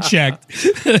his head checked.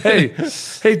 Hey,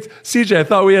 CJ, I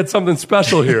thought we had something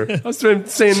special here. I've been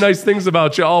saying nice things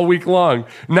about you all week long.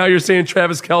 Now you're saying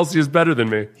Travis Kelce is better than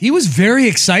me. He was very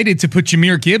excited to put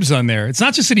Jahmyr Gibbs on there. It's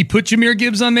not just that he put Jahmyr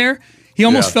Gibbs on there. He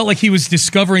almost felt like he was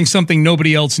discovering something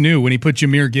nobody else knew when he put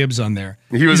Jahmyr Gibbs on there.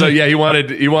 He was he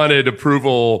wanted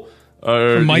approval. He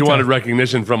wanted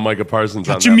recognition from Micah Parsons.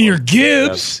 On Jahmyr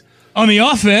Gibbs on the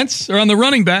offense or on the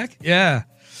running back. Yeah.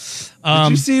 Did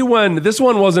you see when this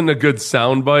one wasn't a good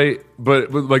soundbite,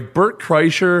 but like Bert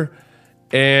Kreischer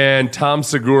and Tom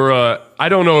Segura, I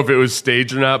don't know if it was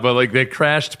staged or not, but like they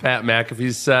crashed Pat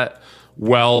McAfee's set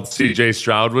while CJ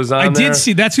Stroud was on there. I did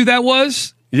see. That's who that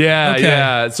was? Yeah,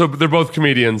 yeah. So they're both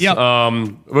comedians. Yep.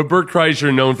 But Bert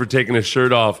Kreischer, known for taking his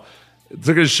shirt off,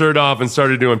 took his shirt off and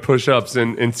started doing push-ups,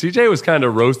 and CJ was kind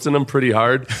of roasting him pretty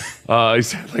hard. He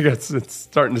said, like, it's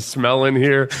starting to smell in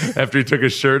here after he took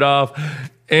his shirt off.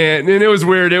 And it was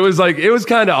weird. It was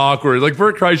kind of awkward. Like,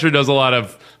 Bert Kreischer does a lot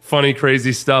of funny,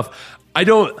 crazy stuff. I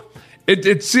felt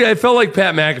like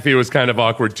Pat McAfee was kind of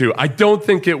awkward, too. I don't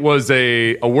think it was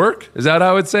a work. Is that how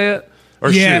I would say it?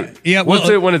 Or shoot? Yeah. What's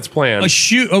it when it's planned?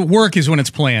 A work is when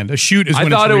it's planned. A shoot is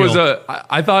when it's real.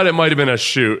 I thought it might have been a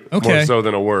shoot more so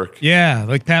than a work. Yeah,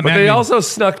 like Pat McAfee. But they also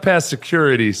snuck past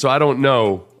security, so I don't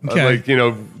know. Okay.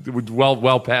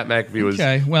 While Pat McAfee was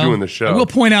doing the show. I will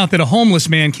point out that a homeless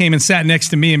man came and sat next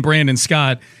to me and Brandon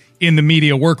Scott in the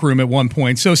media workroom at one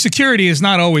point. So security is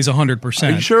not always 100%.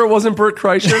 Are you sure it wasn't Bert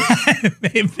Kreischer?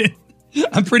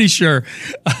 I'm pretty sure.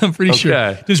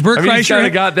 Does Bert Kreischer kind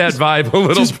of got that vibe a little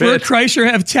bit? Does Bert Kreischer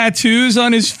have tattoos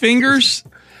on his fingers?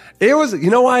 It was. You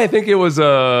know why I think it was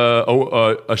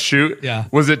a shoot? Yeah.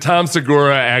 Was it Tom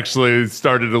Segura actually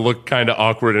started to look kind of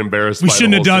awkward and embarrassed? We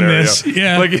shouldn't have done scenario. This.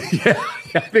 Yeah.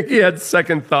 I think he had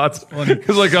second thoughts. He's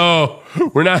like,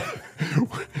 we're not.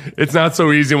 It's not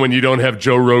so easy when you don't have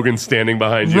Joe Rogan standing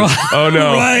behind you. Right. Oh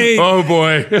no! Right. Oh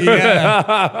boy!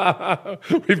 Yeah.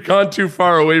 We've gone too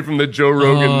far away from the Joe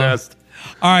Rogan nest.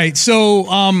 All right, so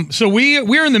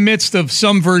we're in the midst of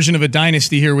some version of a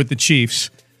dynasty here with the Chiefs.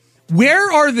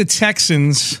 Where are the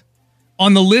Texans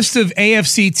on the list of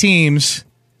AFC teams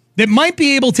that might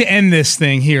be able to end this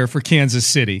thing here for Kansas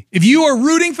City? If you are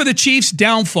rooting for the Chiefs'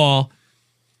 downfall,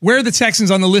 where are the Texans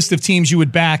on the list of teams you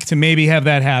would back to maybe have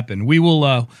that happen?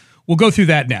 We'll go through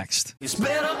that next.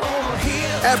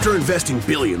 After investing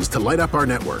billions to light up our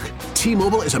network,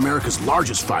 T-Mobile is America's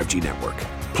largest 5G network.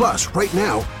 Plus, right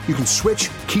now, you can switch,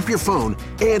 keep your phone,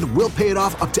 and we'll pay it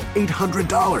off up to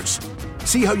 $800.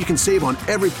 See how you can save on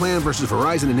every plan versus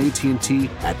Verizon and AT&T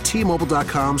at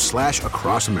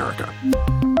T-Mobile.com/across America.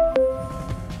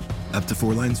 Up to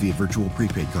 4 lines via virtual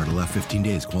prepaid card. Allow 15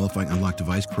 days. Qualifying unlocked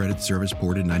device credit service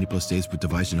ported 90+ days with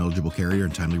device and eligible carrier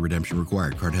and timely redemption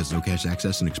required. Card has no cash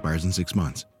access and expires in 6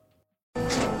 months.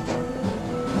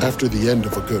 After the end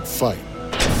of a good fight,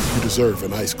 you deserve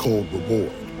an ice-cold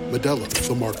reward. Modelo is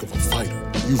the mark of a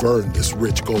fighter. You've earned this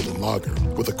rich golden lager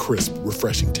with a crisp,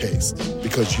 refreshing taste.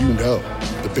 Because you know,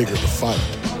 the bigger the fight,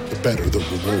 the better the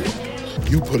reward.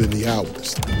 You put in the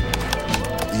hours,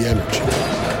 the energy,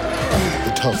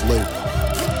 the tough labor.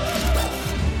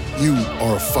 You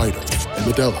are a fighter, and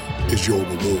Modelo is your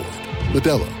reward.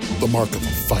 Modelo, the mark of a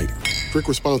fighter. Drink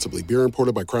responsibly. Beer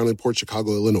imported by Crown Imports,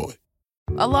 Chicago, Illinois.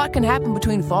 A lot can happen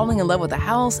between falling in love with a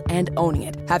house and owning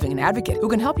it. Having an advocate who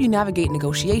can help you navigate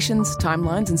negotiations,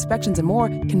 timelines, inspections, and more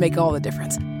can make all the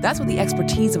difference. That's what the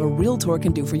expertise of a Realtor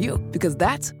can do for you, because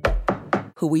that's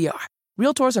who we are.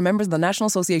 Realtors are members of the National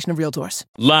Association of Realtors.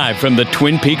 Live from the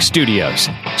Twin Peaks studios,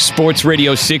 Sports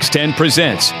Radio 610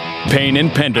 presents Payne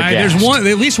and Pendergast. There's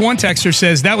at least one texter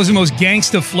says that was the most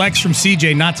gangsta flex from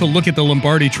CJ not to look at the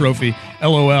Lombardi trophy.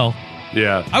 LOL.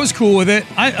 Yeah. I was cool with it.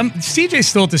 CJ's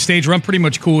still at the stage where I'm pretty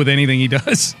much cool with anything he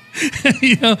does.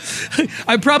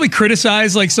 I probably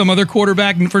criticize like some other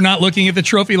quarterback for not looking at the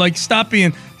trophy. Like, stop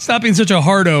being such a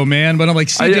hardo, man. But I'm like,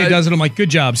 CJ does it. I'm like, good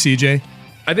job, CJ.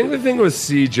 I think the thing with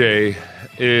CJ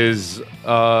is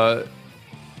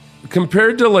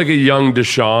compared to like a young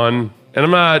Deshaun, and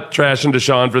I'm not trashing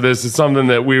Deshaun for this. It's something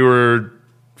that we were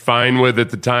fine with at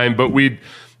the time, but we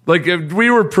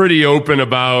were pretty open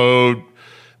about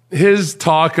his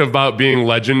talk about being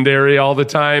legendary all the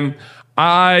time.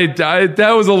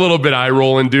 That was a little bit eye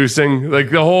roll inducing.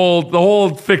 Like the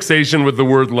whole fixation with the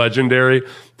word legendary,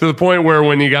 to the point where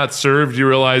when he got served, you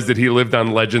realized that he lived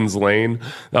on Legends Lane.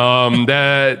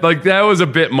 That was a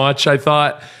bit much, I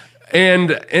thought.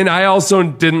 And I also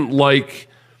didn't like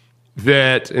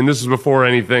that, and this was before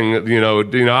anything,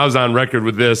 I was on record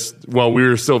with this while we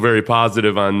were still very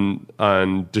positive on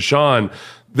Deshaun.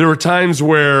 There were times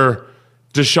where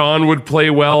Deshaun would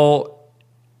play well,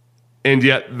 and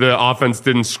yet the offense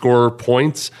didn't score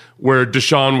points, where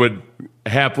Deshaun would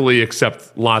happily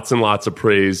accept lots and lots of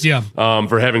praise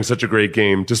for having such a great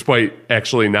game, despite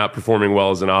actually not performing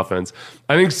well as an offense.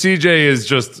 I think CJ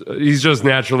he's just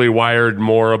naturally wired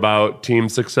more about team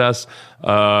success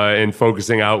and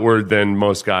focusing outward than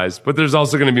most guys. But there's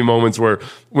also going to be moments where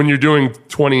when you're doing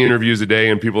 20 interviews a day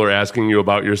and people are asking you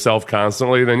about yourself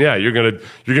constantly, then you're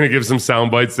gonna give some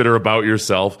sound bites that are about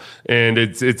yourself. And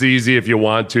it's easy if you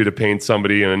want to paint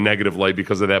somebody in a negative light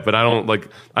because of that. But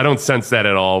I don't sense that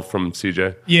at all from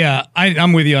CJ. Yeah,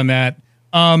 I'm with you on that.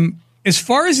 As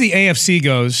far as the AFC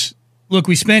goes, look,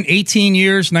 we spent 18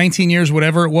 years, 19 years,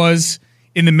 whatever it was,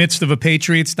 in the midst of a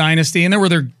Patriots dynasty, and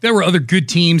there were other good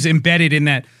teams embedded in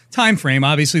that time frame.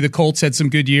 Obviously, the Colts had some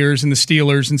good years, and the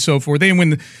Steelers and so forth.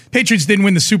 Patriots didn't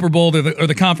win the Super Bowl or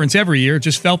the conference every year. It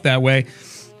just felt that way.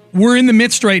 We're in the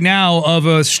midst right now of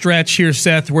a stretch here,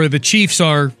 Seth, where the Chiefs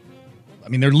they're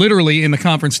literally in the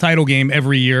conference title game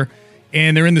every year,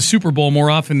 and they're in the Super Bowl more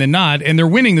often than not, and they're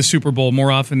winning the Super Bowl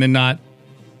more often than not.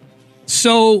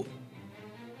 So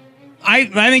I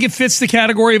think it fits the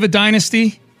category of a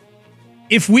dynasty.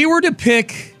 If we were to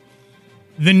pick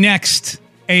the next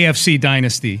AFC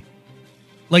dynasty,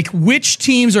 like which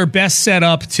teams are best set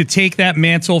up to take that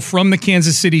mantle from the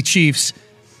Kansas City Chiefs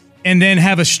and then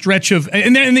have a stretch of,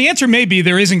 and the answer may be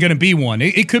there isn't going to be one.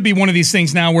 It could be one of these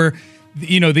things now where,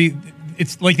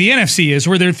 it's like the NFC is,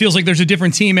 where there feels like there's a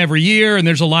different team every year and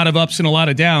there's a lot of ups and a lot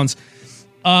of downs.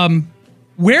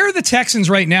 Where are the Texans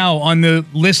right now on the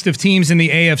list of teams in the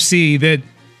AFC that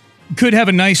could have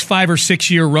a nice 5 or 6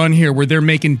 year run here where they're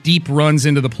making deep runs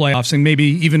into the playoffs and maybe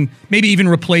even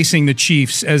replacing the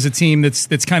Chiefs as a team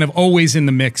that's kind of always in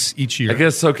the mix each year? I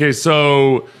guess, okay,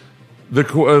 so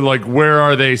where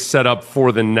are they set up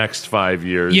for the next 5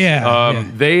 years?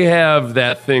 They have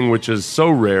that thing which is so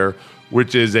rare,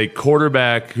 which is a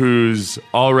quarterback who's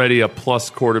already a plus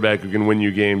quarterback who can win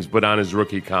you games, but on his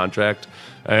rookie contract.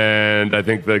 And I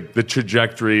think the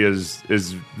trajectory is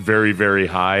very, very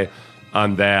high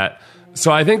on that.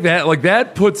 So I think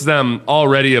that puts them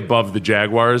already above the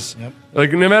Jaguars. Yep.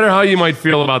 Like, no matter how you might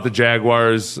feel about the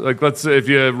Jaguars, if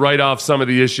you write off some of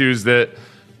the issues that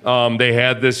they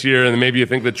had this year, and maybe you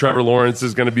think that Trevor Lawrence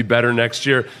is going to be better next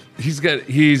year, he's going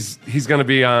to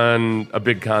be on a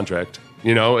big contract.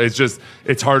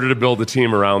 It's harder to build a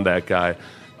team around that guy.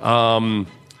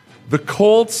 The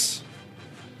Colts,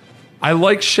 I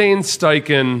like Shane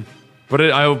Steichen, but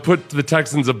I will put the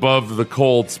Texans above the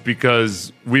Colts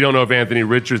because we don't know if Anthony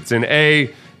Richardson,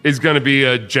 is going to be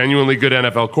a genuinely good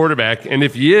NFL quarterback. And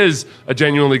if he is a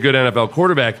genuinely good NFL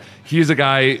quarterback, he is a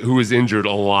guy who is injured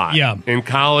a lot. Yeah. In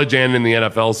college and in the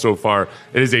NFL so far,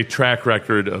 it is a track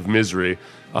record of misery.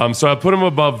 So I put him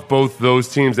above both those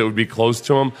teams that would be close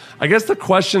to him. I guess the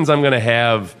questions I'm going to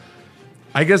have,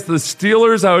 the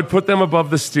Steelers, I would put them above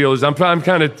the Steelers. I'm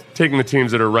kind of taking the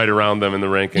teams that are right around them in the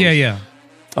rankings. Yeah.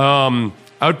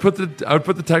 I would put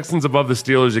the Texans above the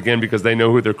Steelers again because they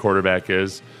know who their quarterback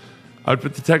is. I'd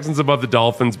put the Texans above the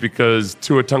Dolphins because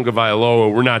Tua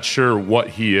Tagovailoa, we're not sure what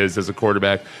he is as a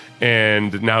quarterback,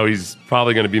 and now he's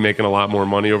probably going to be making a lot more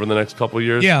money over the next couple of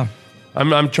years. Yeah.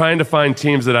 I'm trying to find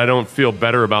teams that I don't feel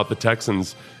better about the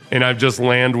Texans, and I've just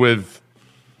land with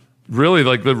really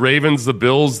like the Ravens, the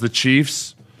Bills, the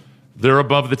Chiefs. They're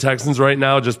above the Texans right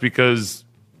now just because,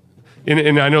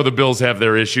 and I know the Bills have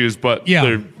their issues, but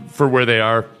they're, for where they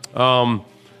are.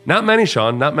 Not many,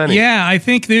 Sean. Not many. Yeah, I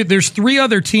think there's 3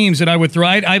 other teams that I would throw.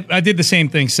 I did the same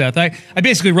thing, Seth. I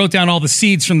basically wrote down all the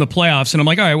seeds from the playoffs, and I'm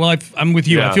like, all right, well, I'm with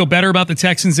you. Yeah. I feel better about the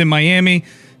Texans in Miami.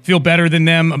 Feel better than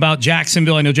them about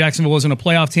Jacksonville. I know Jacksonville wasn't a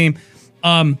playoff team.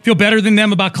 Feel better than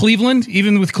them about Cleveland,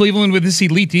 even with Cleveland with this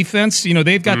elite defense. You know,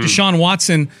 they've got Deshaun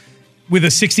Watson with a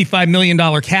 $65 million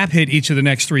cap hit each of the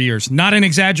next 3 years. Not an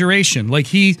exaggeration. Like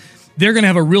they're going to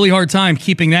have a really hard time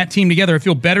keeping that team together. I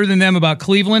feel better than them about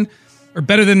Cleveland. Or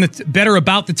better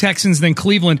about the Texans than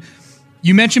Cleveland.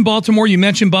 You mentioned Baltimore. You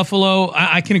mentioned Buffalo.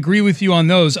 I can agree with you on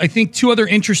those. I think 2 other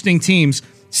interesting teams.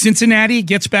 Cincinnati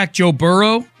gets back Joe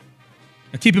Burrow.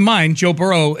 Now, keep in mind, Joe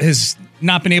Burrow has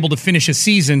not been able to finish a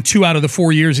season 2 out of the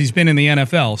 4 years he's been in the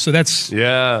NFL. So that's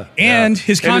and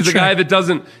his contract. And he's a guy that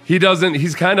doesn't.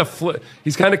 He's kind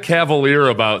of cavalier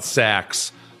about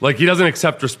sacks. Like he doesn't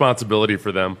accept responsibility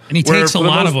for them, and he takes a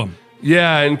lot of them.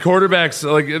 Yeah, and quarterbacks,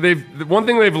 one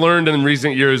thing they've learned in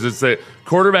recent years is that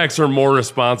quarterbacks are more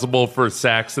responsible for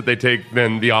sacks that they take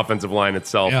than the offensive line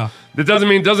itself. Yeah. That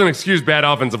doesn't excuse bad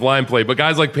offensive line play, but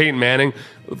guys like Peyton Manning,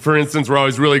 for instance, were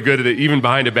always really good at it, even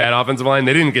behind a bad offensive line.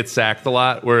 They didn't get sacked a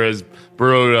lot, whereas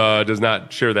Burrow does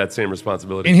not share that same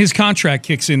responsibility. And his contract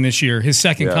kicks in this year, his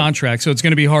second contract, so it's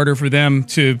going to be harder for them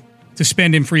to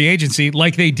spend in free agency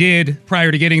like they did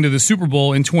prior to getting to the Super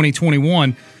Bowl in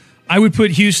 2021. I would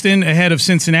put Houston ahead of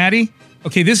Cincinnati.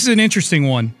 Okay, this is an interesting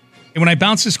one. And when I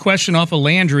bounced this question off of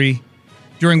Landry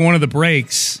during one of the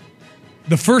breaks,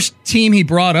 the first team he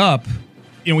brought up,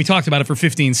 we talked about it for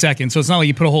 15 seconds, so it's not like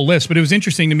you put a whole list, but it was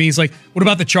interesting to me. He's like, what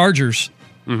about the Chargers?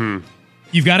 Mm-hmm.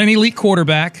 You've got an elite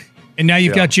quarterback, and now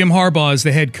you've got Jim Harbaugh as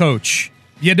the head coach.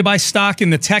 You had to buy stock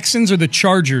in the Texans or the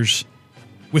Chargers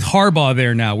with Harbaugh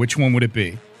there now. Which one would it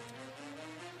be?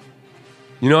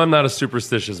 I'm not a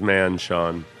superstitious man,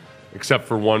 Sean. Except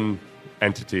for one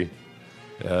entity.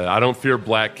 I don't fear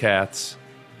black cats.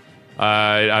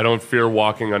 I don't fear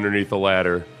walking underneath a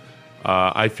ladder.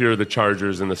 I fear the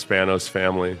Chargers and the Spanos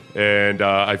family. And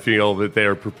I feel that they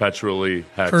are perpetually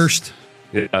hexed. Cursed.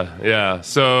 Yeah.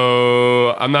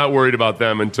 So I'm not worried about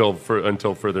them until further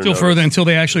notice. Until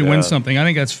they actually win something. I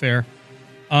think that's fair.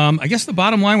 I guess the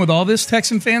bottom line with all this,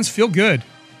 Texan fans feel good.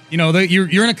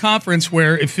 You're in a conference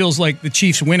where it feels like the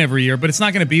Chiefs win every year, but it's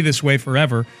not going to be this way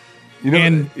forever.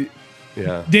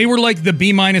 They were like the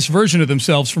B- version of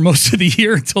themselves for most of the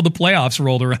year until the playoffs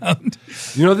rolled around.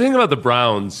 The thing about the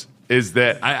Browns is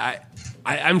that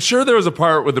I'm sure there was a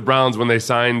part with the Browns when they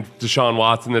signed Deshaun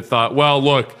Watson that thought, well,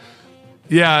 look,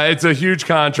 it's a huge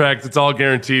contract, it's all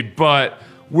guaranteed, but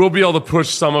we'll be able to push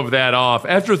some of that off.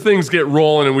 After things get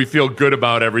rolling and we feel good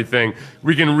about everything,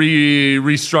 we can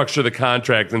restructure the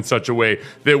contract in such a way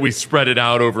that we spread it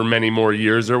out over many more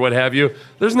years or what have you.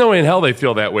 There's no way in hell they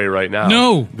feel that way right now.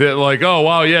 No. That like, oh,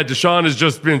 wow, Deshaun has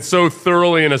just been so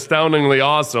thoroughly and astoundingly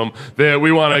awesome that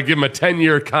we want to give him a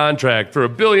 10-year contract for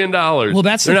 $1 billion. Well,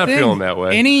 They're not feeling that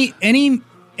way.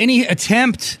 Any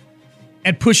attempt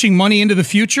at pushing money into the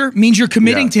future means you're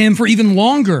committing to him for even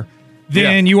longer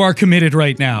than you are committed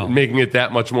right now. Making it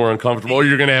that much more uncomfortable. Or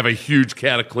you're going to have a huge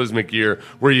cataclysmic year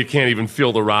where you can't even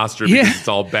fill the roster because it's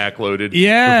all backloaded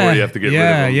before you have to get rid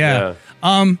of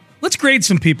them. Let's grade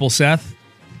some people, Seth.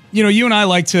 You and I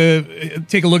like to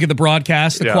take a look at the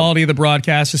broadcast, the quality of the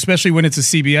broadcast, especially when it's a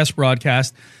CBS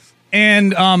broadcast.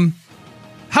 And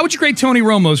how would you grade Tony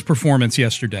Romo's performance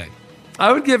yesterday?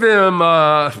 I would give him,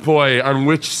 on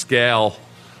which scale?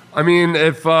 I mean,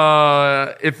 if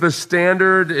the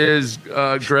standard is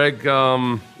Greg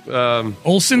Olsen,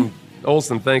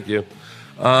 thank you.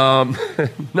 No,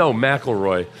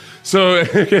 McElroy. So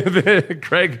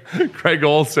Craig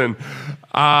Olsen,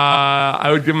 I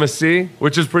would give him a C,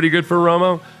 which is pretty good for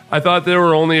Romo. I thought there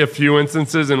were only a few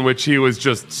instances in which he was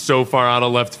just so far out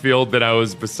of left field that I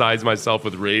was besides myself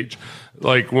with rage.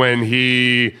 Like when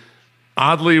he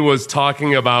oddly was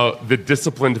talking about the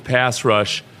disciplined pass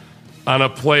rush on a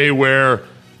play where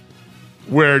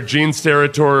Gene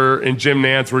Steratore and Jim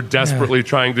Nantz were desperately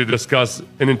trying to discuss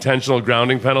an intentional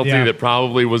grounding penalty that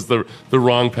probably was the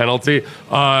wrong penalty.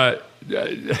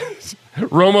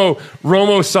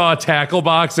 Romo saw a tackle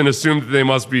box and assumed that they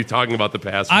must be talking about the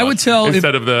pass rush. I would tell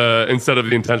instead of the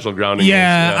intentional grounding.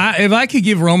 If I could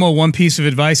give Romo one piece of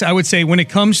advice, I would say when it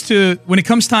comes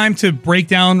time to break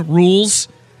down rules,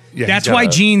 That's why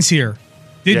Gene's here.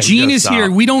 Gene is here.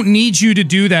 We don't need you to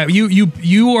do that.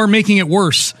 You are making it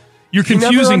worse. You're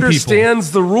confusing people. He never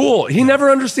understands the rule. He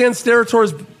never understands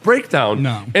Steratore breakdown.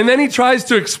 No. And then he tries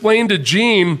to explain to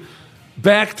Gene,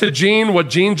 back to Gene, what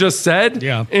Gene just said.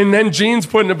 Yeah. And then Gene's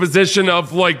put in a position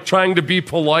of like trying to be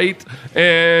polite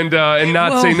and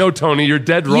not say, no, Tony, you're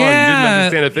dead wrong. Yeah, you didn't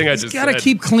understand a thing I just said. You got to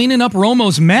keep cleaning up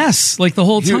Romo's mess like the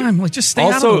whole time. Like just stay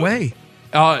out of the way.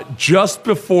 Just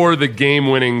before the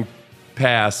game-winning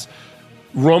pass,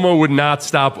 Romo would not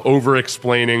stop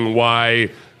over-explaining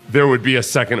why there would be a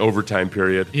second overtime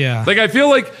period. Yeah. Like, I feel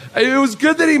like it was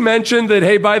good that he mentioned that,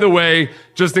 hey, by the way,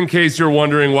 just in case you're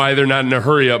wondering why they're not in a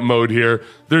hurry-up mode here,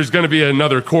 there's going to be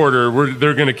another quarter where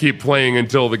they're going to keep playing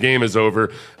until the game is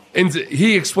over. And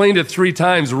he explained it 3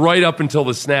 times right up until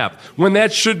the snap, when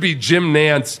that should be Jim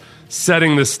Nantz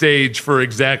setting the stage for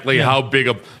exactly how big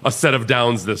a set of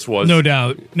downs this was. No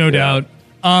doubt. No doubt.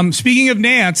 Speaking of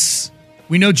Nantz,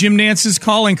 we know Jim Nantz's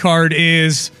calling card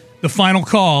is the final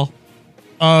call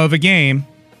of a game.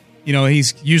 You know,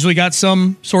 he's usually got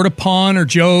some sort of pun or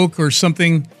joke or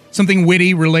something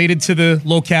witty related to the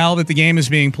locale that the game is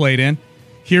being played in.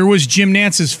 Here was Jim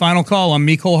Nantz's final call on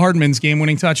Mecole Hardman's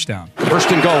game-winning touchdown.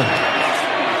 First and goal.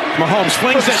 Mahomes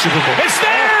flings it. It's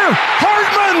there!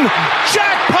 Hardman!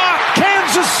 Jackpot!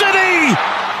 Kansas City!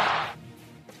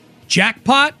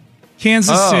 Jackpot?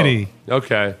 Kansas City.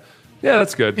 Okay. Yeah,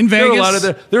 that's good. In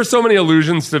Vegas? There's so many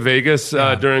allusions to Vegas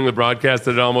during the broadcast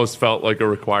that it almost felt like a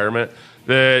requirement.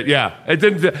 That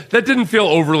didn't feel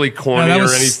overly corny or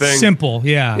anything. Simple,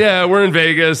 yeah. Yeah, we're in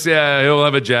Vegas. Yeah, he'll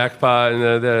have a jackpot, and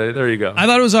there you go. I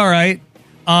thought it was all right.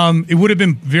 It would have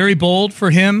been very bold for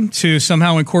him to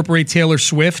somehow incorporate Taylor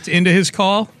Swift into his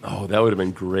call. Oh, that would have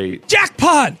been great.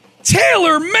 Jackpot!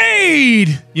 Tailor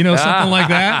made! You know, something like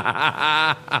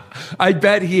that. I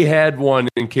bet he had one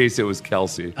in case it was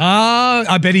Kelsey.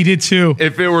 I bet he did too.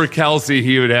 If it were Kelsey,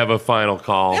 he would have a final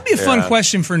call. That'd be a fun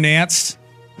question for Nantz.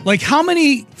 Like, how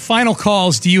many final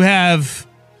calls do you have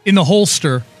in the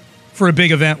holster for a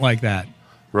big event like that?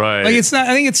 Right. Like, it's not,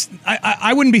 I think it's,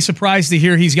 I wouldn't be surprised to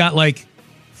hear he's got like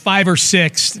 5 or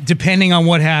 6, depending on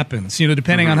what happens, you know,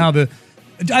 depending on how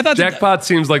I thought Jackpot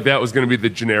seems like that was going to be the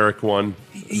generic one,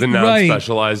 the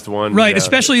non-specialized one. Right, yeah.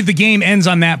 Especially if the game ends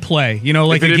on that play, you know,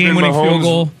 like a game-winning field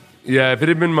goal. Yeah, if it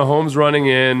had been Mahomes running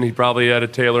in, he probably had a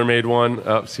tailor-made one.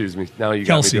 Oh, excuse me. Now you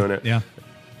Kelsey, got me doing it. Yeah.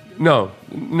 No,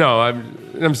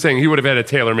 I'm saying he would have had a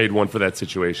tailor-made one for that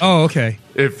situation. Oh, okay.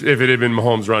 If it had been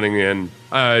Mahomes running in.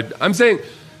 I'm saying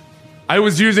I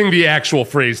was using the actual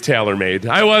phrase tailor-made.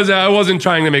 I wasn't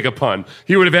trying to make a pun.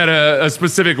 He would have had a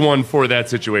specific one for that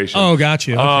situation. Oh,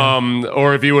 gotcha. Okay.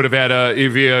 Or if he would have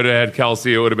had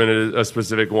Kelsey, it would have been a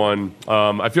specific one.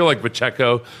 I feel like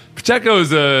Pacheco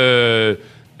is a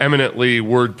eminently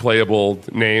word playable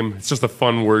name. It's just a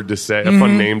fun word to say, a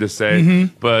fun name to say.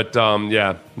 Mm-hmm. But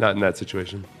yeah, not in that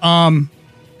situation.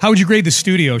 How would you grade the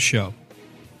studio show?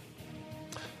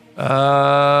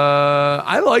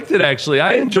 I liked it, actually.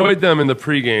 I enjoyed them in the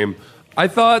pregame. I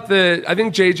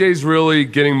think JJ's really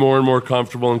getting more and more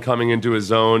comfortable and coming into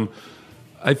his own.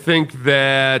 I think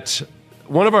that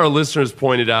one of our listeners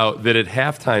pointed out that at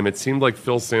halftime it seemed like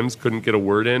Phil Simms couldn't get a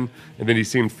word in, and then he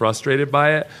seemed frustrated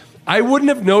by it. I wouldn't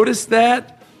have noticed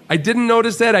that. I didn't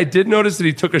notice that. I did notice that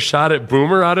he took a shot at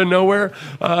Boomer out of nowhere,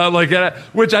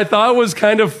 which I thought was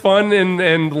kind of fun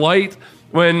and light.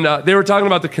 When they were talking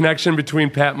about the connection between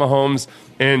Pat Mahomes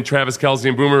and Travis Kelce,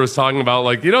 and Boomer was talking about,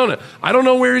 like, I don't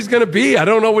know where he's going to be. I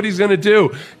don't know what he's going to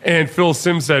do. And Phil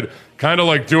Simms said, kind of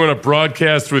like doing a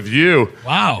broadcast with you.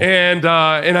 Wow. And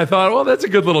I thought, well, that's a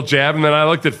good little jab. And then I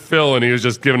looked at Phil, and he was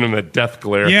just giving him the death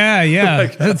glare. Yeah.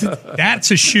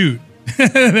 That's a shoot.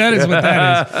 That is what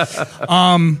that is.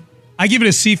 I give it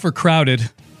a C for crowded.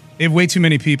 They have way too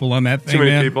many people on that thing.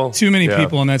 Too many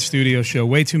people on that studio show.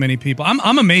 Way too many people.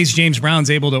 I'm amazed James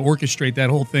Brown's able to orchestrate that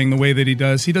whole thing the way that he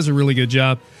does. He does a really good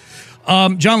job.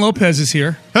 John Lopez is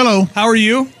here. Hello. How are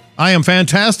you? I am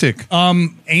fantastic.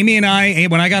 Amy and I,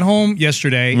 when I got home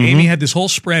yesterday, Amy had this whole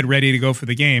spread ready to go for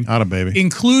the game. Atta baby.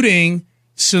 Including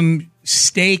some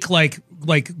steak, like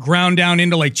ground down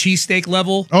into like cheesesteak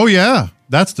level. Oh, yeah.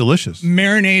 That's delicious.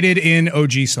 Marinated in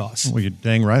OG sauce. Well, you're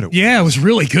dang right. Yeah, it was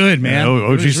really good, man. Yeah,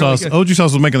 OG sauce. Really OG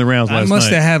sauce was making the rounds last night. I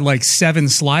must have had like 7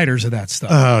 sliders of that stuff.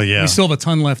 Oh, yeah. We still have a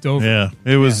ton left over. Yeah,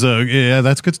 it was.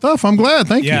 That's good stuff. I'm glad.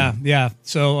 Thank you. Yeah.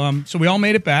 So we all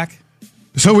made it back.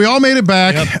 Yep. We're going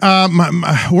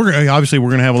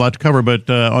to have a lot to cover, but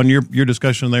on your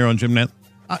discussion there on Jim Nantz,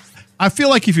 I feel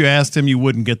like if you asked him, you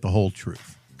wouldn't get the whole truth.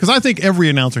 Because I think every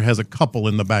announcer has a couple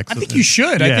in the back. I think you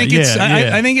should. I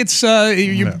think it's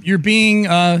you're being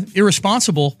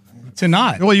irresponsible to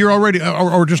not. Well, you're already,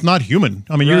 or just not human.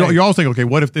 I mean, Right. you always think, okay,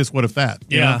 what if this, what if that?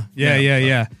 You know?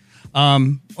 Yeah.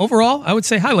 Overall, I would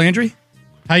say, hi, Landry.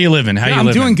 How you living?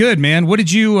 I'm doing good, man. What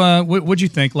did you what'd you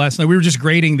think last night? We were just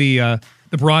grading the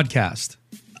broadcast.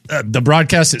 The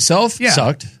broadcast itself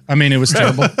sucked. I mean, it was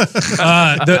terrible.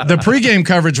 The pregame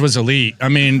coverage was elite. I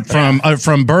mean,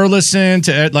 from Burleson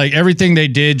to like everything they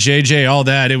did, JJ, all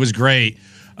that, it was great.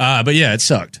 But yeah, it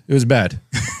sucked. It was bad.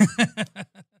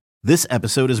 This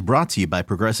episode is brought to you by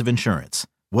Progressive Insurance.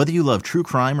 Whether you love true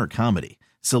crime or comedy,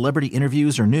 celebrity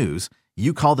interviews or news,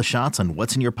 you call the shots on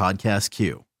what's in your podcast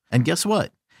queue. And guess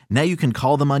what? Now you can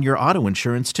call them on your auto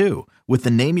insurance too with the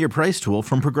Name Your Price tool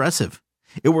from Progressive.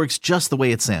 It works just the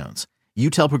way it sounds. You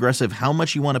tell Progressive how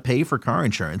much you want to pay for car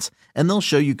insurance, and they'll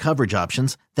show you coverage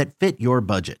options that fit your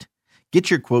budget. Get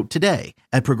your quote today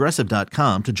at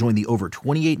Progressive.com to join the over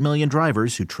 28 million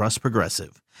drivers who trust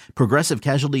Progressive. Progressive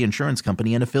Casualty Insurance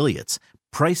Company and Affiliates.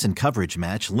 Price and coverage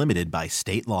match limited by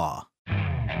state law.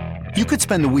 You could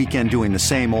spend the weekend doing the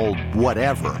same old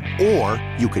whatever, or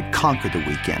you could conquer the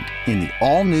weekend in the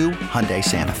all-new Hyundai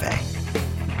Santa Fe.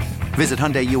 Visit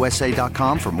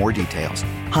HyundaiUSA.com for more details.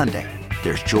 Hyundai,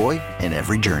 there's joy in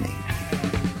every journey.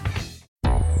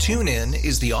 TuneIn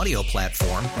is the audio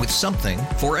platform with something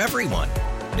for everyone.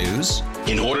 News.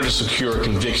 In order to secure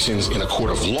convictions in a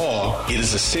court of law, it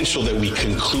is essential that we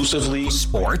conclusively.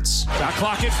 Sports. Got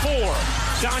clock at 4.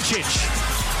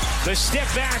 Doncic. The step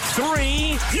back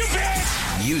 3. You bet.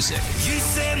 Music. You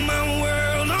set my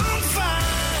world on fire.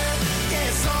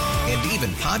 Yes, and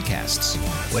even podcasts.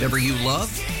 Whatever you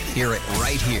love, hear it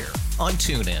right here on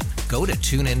TuneIn. Go to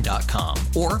TuneIn.com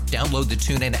or download the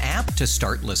TuneIn app to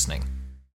start listening.